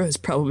 Goodra is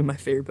probably my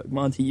favorite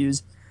Pokemon to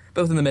use,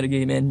 both in the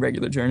metagame and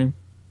regular journey.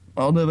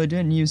 Although if I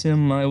didn't use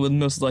him, I would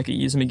most likely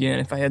use him again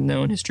if I had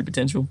known his true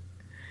potential.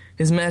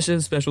 His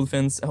massive special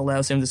defense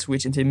allows him to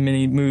switch into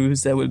many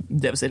moves that would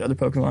devastate other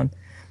Pokemon,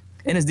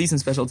 and his decent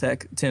special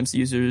attack tempts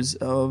users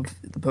of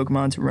the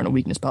Pokemon to run a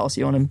weakness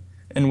policy on him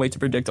and wait to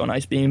predict on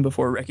Ice Beam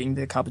before wrecking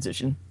the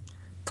competition.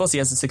 Plus he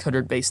has the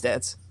 600 base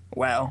stats.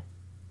 Wow.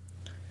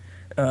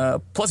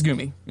 Plus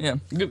Goomy. Yeah,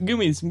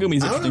 Goomy's I interesting.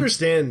 don't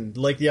understand,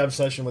 like, the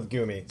obsession with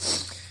Goomy.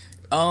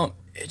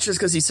 It's just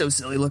because he's so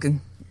silly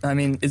looking. I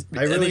mean,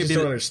 I really just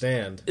don't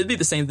understand. It'd be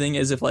the same thing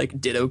as if, like,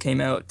 Ditto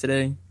came out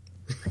today.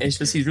 It's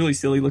just he's really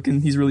silly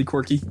looking. He's really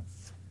quirky.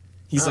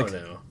 He's I like,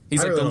 don't know. He's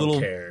I like really the little.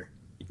 Don't care.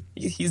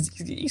 He's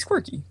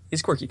quirky.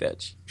 He's quirky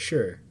fetch.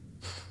 Sure.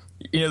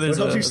 You know, there's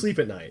what helps you sleep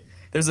at night?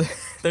 There's a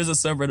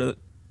subreddit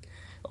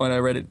on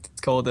Reddit.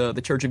 It's called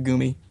the Church of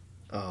Goomy.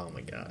 Oh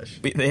my gosh.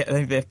 I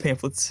think they have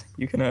pamphlets.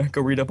 You can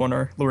go read up on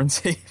our lore and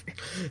Savior.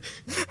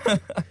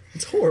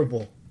 It's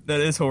horrible.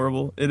 That is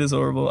horrible. It is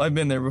horrible. I've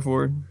been there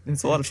before.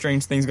 It's a lot of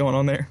strange things going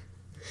on there.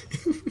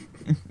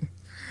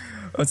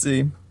 Let's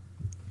see.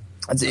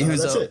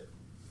 Who's that's it.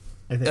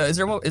 I think. Is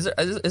there one? Is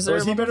there?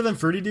 Is he better than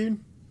Fruity Dude?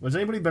 Was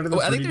anybody better than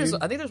Fruity Dude?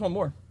 I think there's one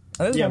more.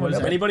 Yeah, was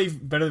anybody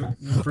better than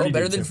Fruity Dude?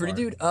 Better than Fruity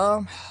Dude?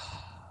 Man.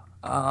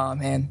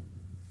 I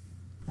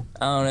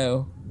don't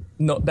know.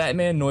 No,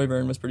 Batman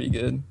Noivern was pretty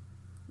good.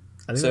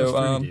 I think that was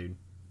Fruity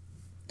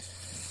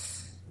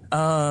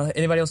Dude.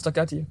 Anybody else stuck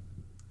out to you?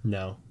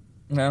 No.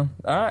 No.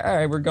 All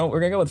right. We're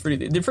gonna go with Fruity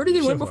Dude. Did Fruity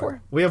Dude win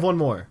before? We have one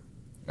more.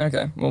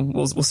 Okay. Well,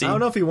 we'll see. I don't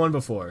know if he won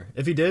before.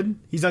 If he did,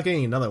 he's not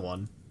getting another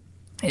one.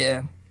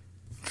 Yeah.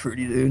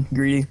 Fruity Dude.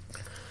 Greedy.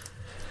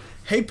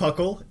 Hey,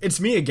 Puckle.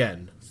 It's me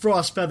again.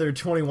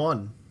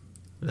 Frostfeather21.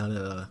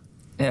 No.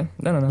 Yeah,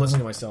 no. Listening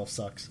to myself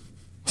sucks.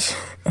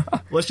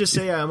 Let's just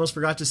say I almost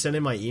forgot to send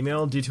in my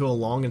email due to a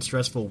long and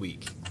stressful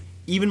week.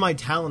 Even my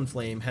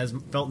Talonflame has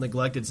felt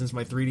neglected since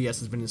my 3DS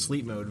has been in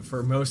sleep mode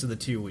for most of the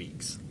 2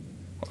 weeks.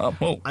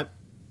 Whoa.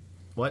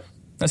 What?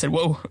 I said,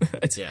 whoa.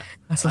 Yeah.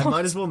 That's I long.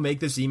 might as well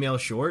make this email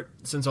short,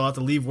 since I'll have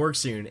to leave work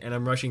soon, and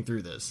I'm rushing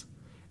through this.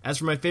 As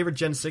for my favorite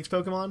Gen 6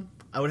 Pokemon,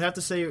 I would have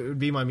to say it would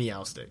be my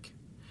Meowstic.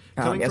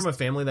 Coming from a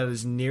family that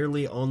is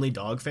nearly only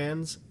dog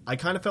fans, I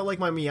kind of felt like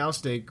my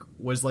Meowstic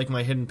was like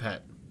my hidden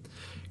pet.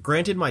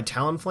 Granted, my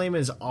Talonflame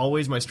is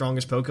always my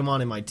strongest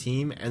Pokemon in my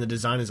team, and the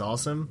design is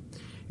awesome.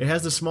 It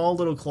has the small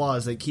little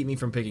claws that keep me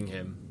from picking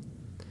him.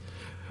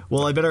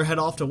 Well, I better head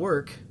off to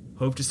work.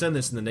 Hope to send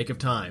this in the nick of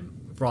time.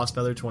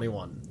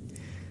 Frostfeather21.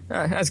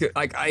 That's good.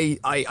 I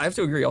have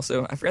to agree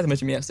also. I forgot to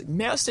mention Meowstic.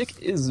 Meowstic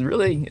is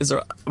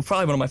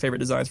probably one of my favorite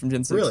designs from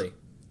Gen 6. Really?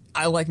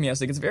 I like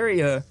Meowstic. It's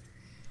very, I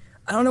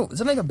don't know,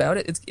 something about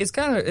it. It's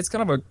kind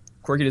of a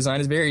quirky design.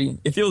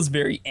 It feels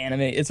very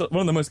anime. It's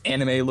one of the most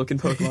anime looking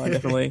Pokemon,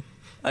 definitely.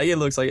 It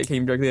looks like it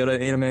came directly out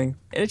of anime. And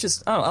it's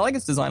just, I don't know, I like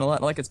its design a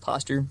lot. I like its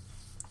posture.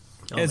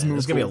 Oh, man, this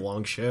is going to be a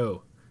long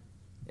show.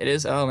 It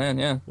is? Oh, man,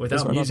 yeah.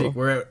 Without music,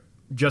 we're at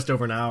just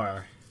over an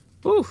hour.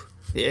 Ooh,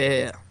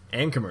 yeah.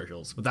 And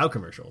commercials. Without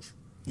commercials.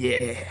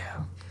 Yeah.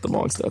 The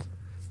long stuff.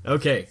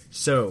 Okay,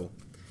 so,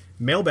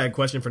 mailbag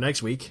question for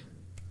next week.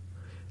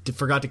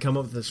 Forgot to come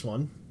up with this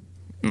one.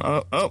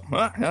 What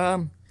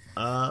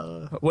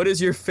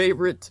is your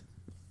favorite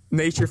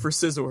nature for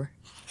Scizor?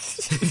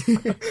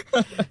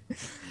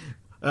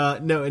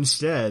 No,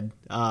 instead,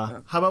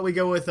 how about we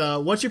go with,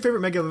 what's your favorite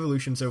Mega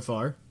Evolution so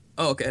far?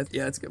 Oh, okay.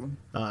 Yeah, that's a good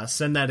one.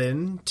 Send that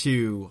in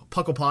to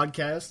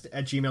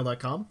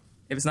pucklepodcast@gmail.com.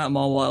 If it's not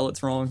Mawile,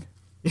 it's wrong.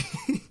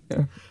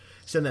 Yeah.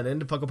 Send that in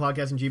to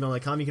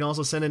pucklepodcast@gmail.com. You can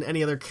also send in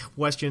any other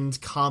questions,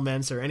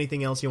 comments, or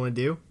anything else you want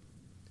to do.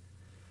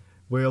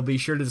 We'll be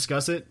sure to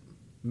discuss it.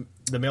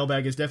 The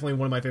mailbag is definitely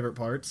one of my favorite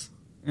parts.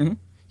 Mm-hmm.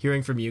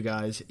 Hearing from you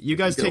guys. You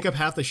guys take up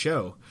half the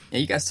show. Yeah,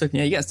 you guys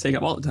take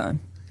up all the time.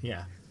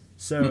 Yeah.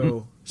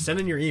 So, send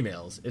in your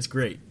emails. It's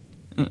great.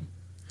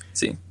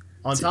 See.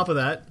 On top of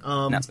that,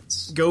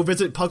 Announcements. go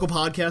visit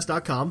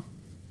pucklepodcast.com.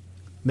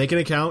 Make an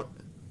account.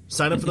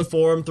 Sign up for the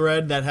forum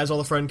thread that has all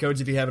the friend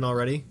codes if you haven't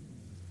already.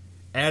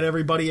 Add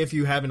everybody if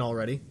you haven't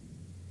already.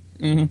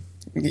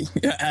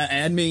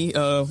 Add me.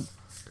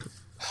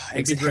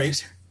 It'd be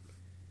great.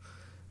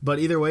 But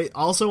either way,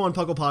 also on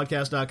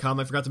pucklepodcast.com,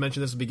 I forgot to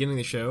mention this at the beginning of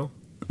the show.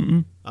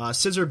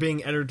 Scissor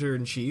being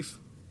editor-in-chief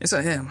Yes,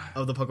 I am.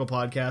 of the Puckle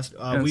Podcast,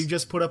 Yes. we've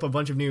just put up a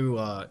bunch of new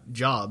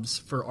jobs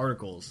for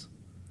articles.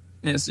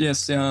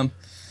 Yes. Now,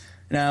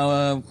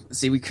 let's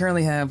see. We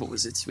currently have, what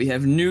was it? We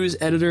have news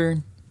editor.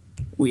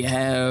 We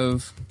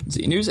have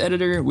news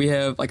editor. We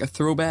have like a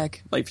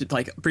throwback, like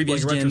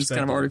previous Like gens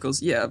kind of retrospective.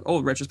 articles. Yeah,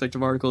 old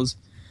retrospective articles.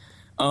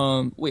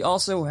 We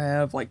also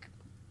have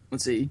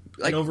let's see,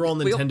 And overall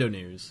Nintendo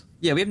news.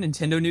 Yeah, we have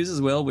Nintendo news as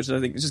well, which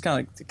I think is just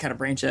kind of to kind of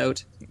branch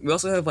out. We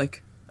also have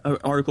like an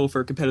article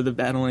for competitive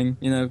battling,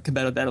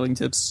 competitive battling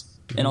tips,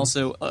 and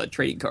also a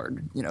trading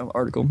card,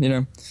 article,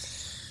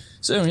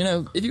 So,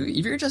 if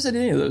you're interested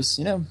in any of those,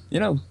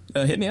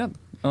 hit me up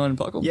on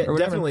Puckle. Yeah, or whatever.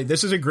 definitely.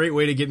 This is a great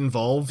way to get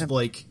involved,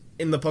 like,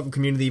 in the Puckle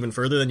community even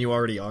further than you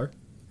already are.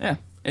 Yeah,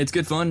 it's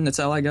good fun. That's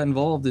how I got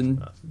involved, and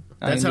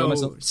That's I how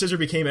myself. Scissor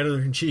became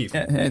editor-in-chief.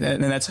 Yeah,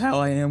 and that's how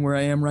I am where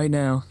I am right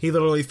now. He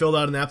literally filled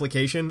out an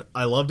application.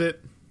 I loved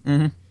it.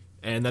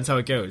 And that's how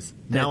it goes.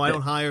 Now I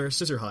don't hire,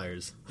 Scissor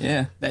hires.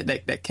 Yeah, that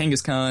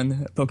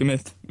Kangaskhan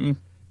Pokemyth. It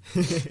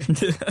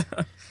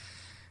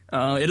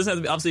doesn't have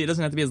to be, obviously it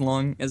doesn't have to be as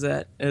long as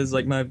that, as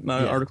like my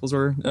articles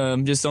were.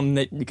 Just something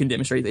that you can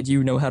demonstrate that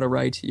you know how to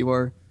write. You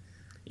are,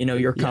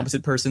 you're a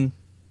competent person.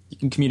 You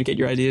can communicate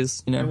your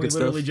ideas. And we good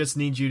literally stuff. just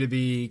need you to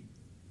be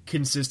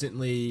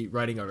consistently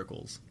writing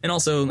articles. And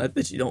also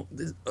that you don't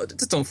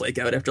flake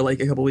out after like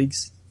a couple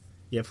weeks.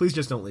 Yeah, please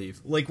just don't leave.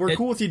 Like, we're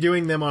cool with you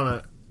doing them on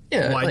a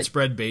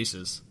widespread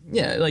basis.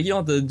 Yeah, like you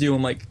don't have to do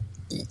them like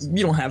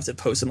you don't have to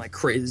post them like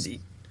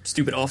crazy,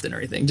 stupid often or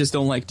anything. Just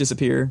don't like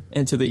disappear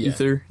into the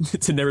ether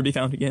to never be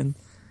found again.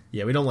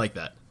 Yeah, we don't like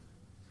that.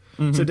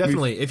 So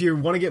definitely, if you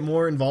want to get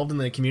more involved in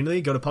the community,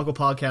 go to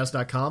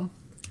pucklepodcast.com.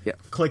 Yeah.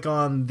 Click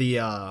on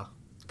the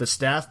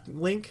staff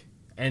link,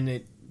 and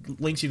it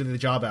links you to the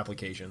job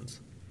applications.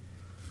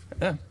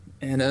 Yeah,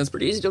 and it's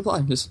pretty easy to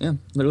apply. Just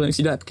literally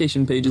see the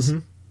application pages.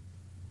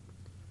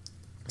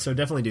 So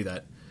definitely do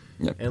that.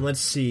 Yep. And let's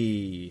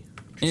see.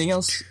 Anything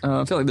else?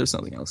 I feel like there's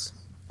something else.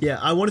 Yeah,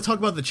 I want to talk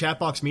about the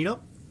Chatbox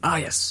meetup. Ah,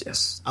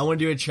 yes. I want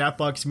to do a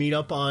Chatbox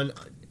meetup on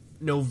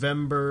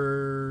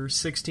November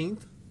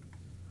 16th.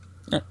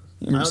 I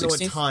don't know what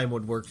time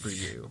would work for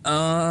you.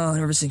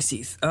 November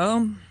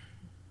 16th.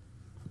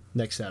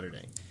 Next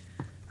Saturday.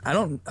 I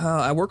don't.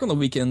 I work on the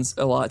weekends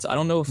a lot. So I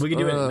don't know if We can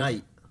do it at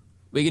night,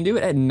 We can do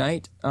it at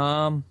night.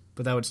 but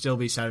that would still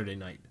be Saturday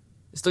night.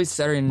 It's still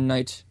Saturday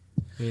night.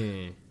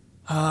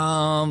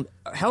 How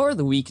are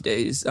the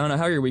weekdays? I don't know.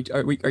 How are your week? Are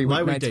you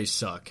My weeknights? weekdays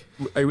suck.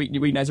 Are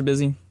your weeknights are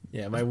busy?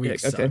 Yeah, my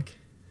weeks okay. suck.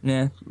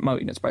 Yeah, my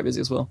weeknights are probably busy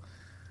as well.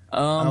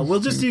 We'll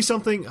just do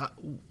something. How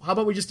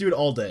about we just do it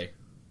all day?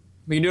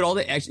 We can do it all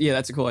day. Actually, yeah,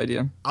 that's a cool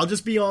idea. I'll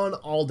just be on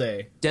all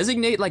day.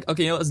 Designate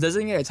let's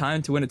designate a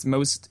time to when it's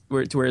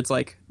where it's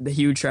like the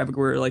huge traffic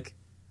where like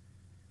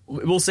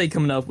we'll say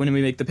coming up when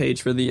we make the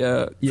page for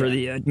the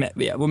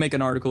we'll make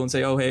an article and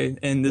say, oh hey,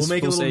 and this we'll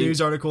make a little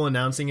news article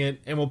announcing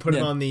it, and we'll put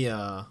it on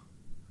the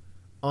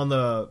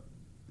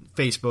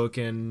Facebook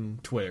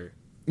and Twitter.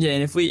 Yeah,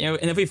 and if we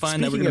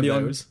find that we're gonna be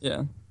on those,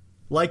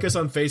 like us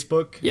on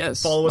Facebook.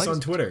 Yes, follow us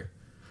on Twitter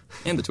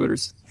and the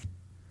Twitters.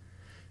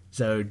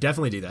 So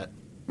definitely do that.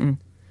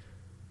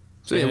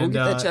 So yeah, we'll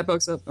get that chat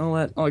box up, all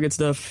that good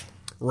stuff.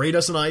 Rate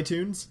us on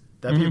iTunes.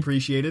 That'd be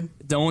appreciated.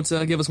 Don't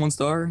give us 1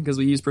 star because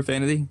we use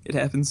profanity. It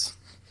happens.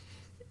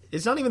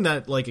 It's not even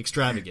that like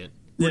extravagant.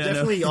 We're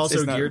definitely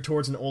also geared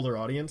towards an older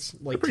audience,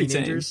 like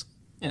teenagers.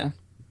 Tame. Yeah.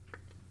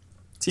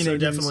 So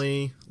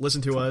definitely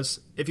listen to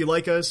us. If you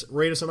like us,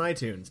 rate us on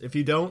iTunes. If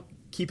you don't,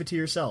 keep it to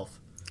yourself.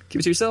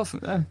 Keep it to yourself.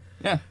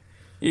 Yeah.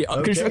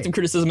 Constructive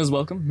criticism is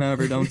welcome.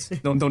 However, don't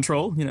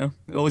troll.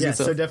 Always good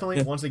stuff. So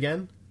definitely, once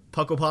again,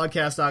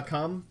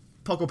 pucklepodcast.com,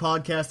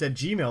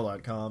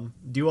 pucklepodcast@gmail.com.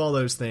 Do all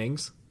those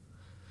things.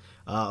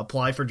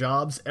 Apply for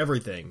jobs,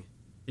 everything.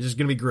 It's just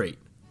going to be great.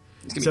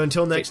 So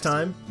until next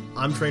time,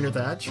 I'm Trainer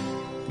Thatch.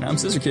 And I'm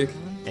Scissor Kick.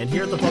 And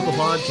here at the Puckle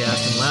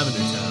Podcast in Lavender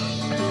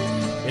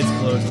Town, it's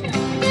closing.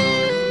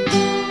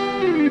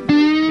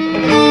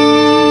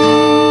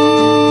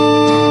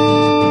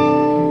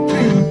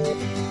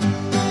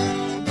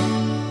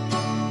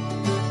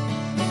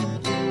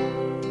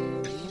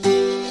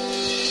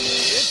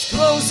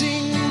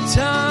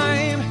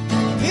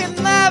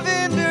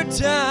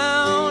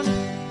 Town,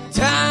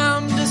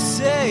 time to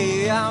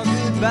say our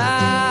goodbyes.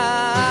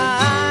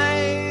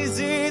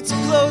 It's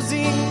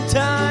closing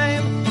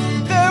time.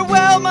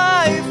 Farewell,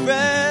 my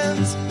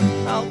friends.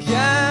 I'll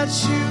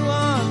catch you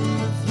on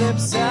the flip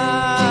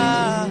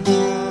side.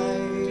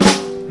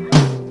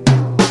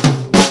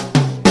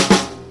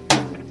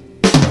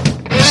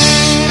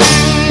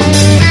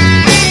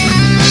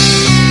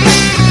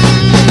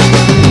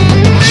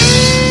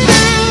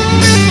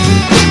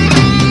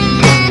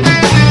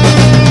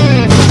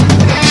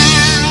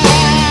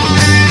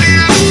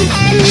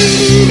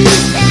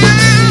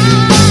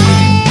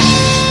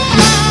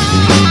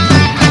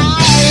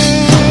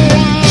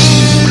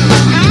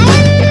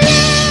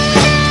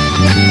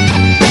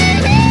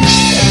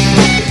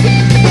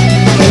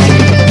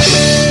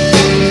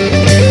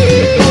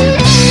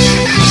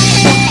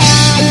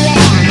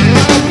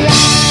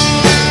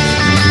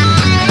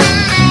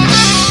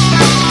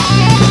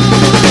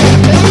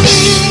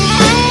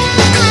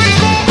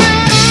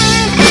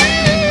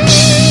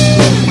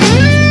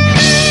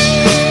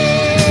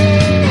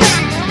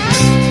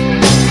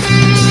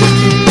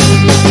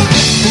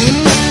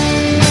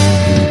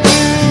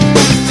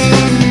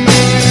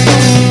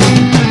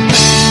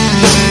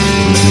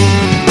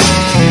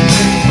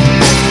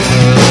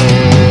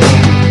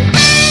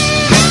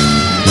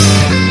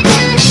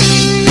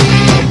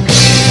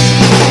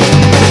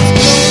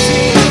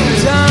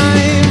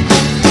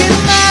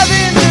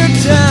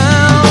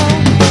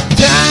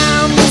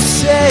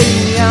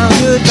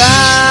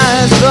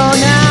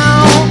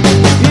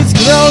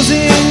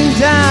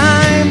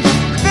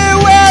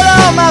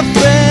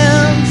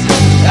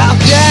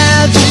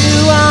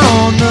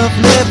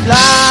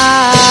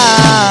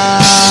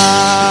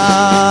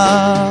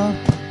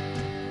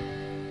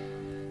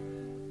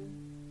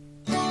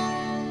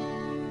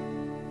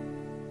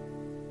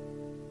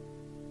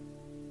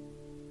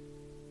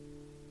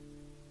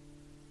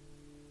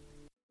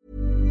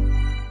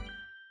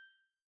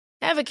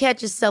 Ever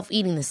catch yourself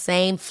eating the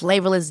same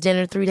flavorless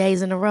dinner 3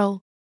 days in a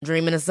row?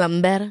 Dreaming of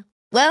something better?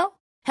 Well,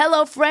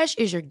 HelloFresh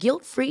is your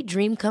guilt-free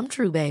dream come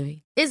true,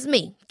 baby. It's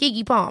me,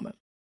 Keke Palmer.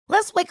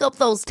 Let's wake up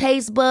those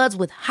taste buds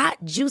with hot,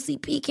 juicy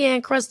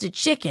pecan-crusted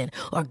chicken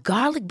or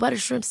garlic butter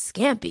shrimp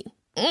scampi.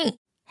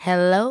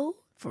 Hello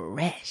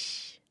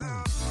Fresh.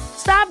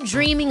 Stop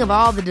dreaming of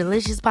all the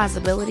delicious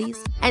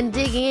possibilities and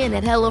dig in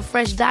at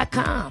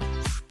HelloFresh.com.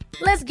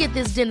 Let's get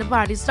this dinner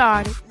party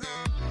started.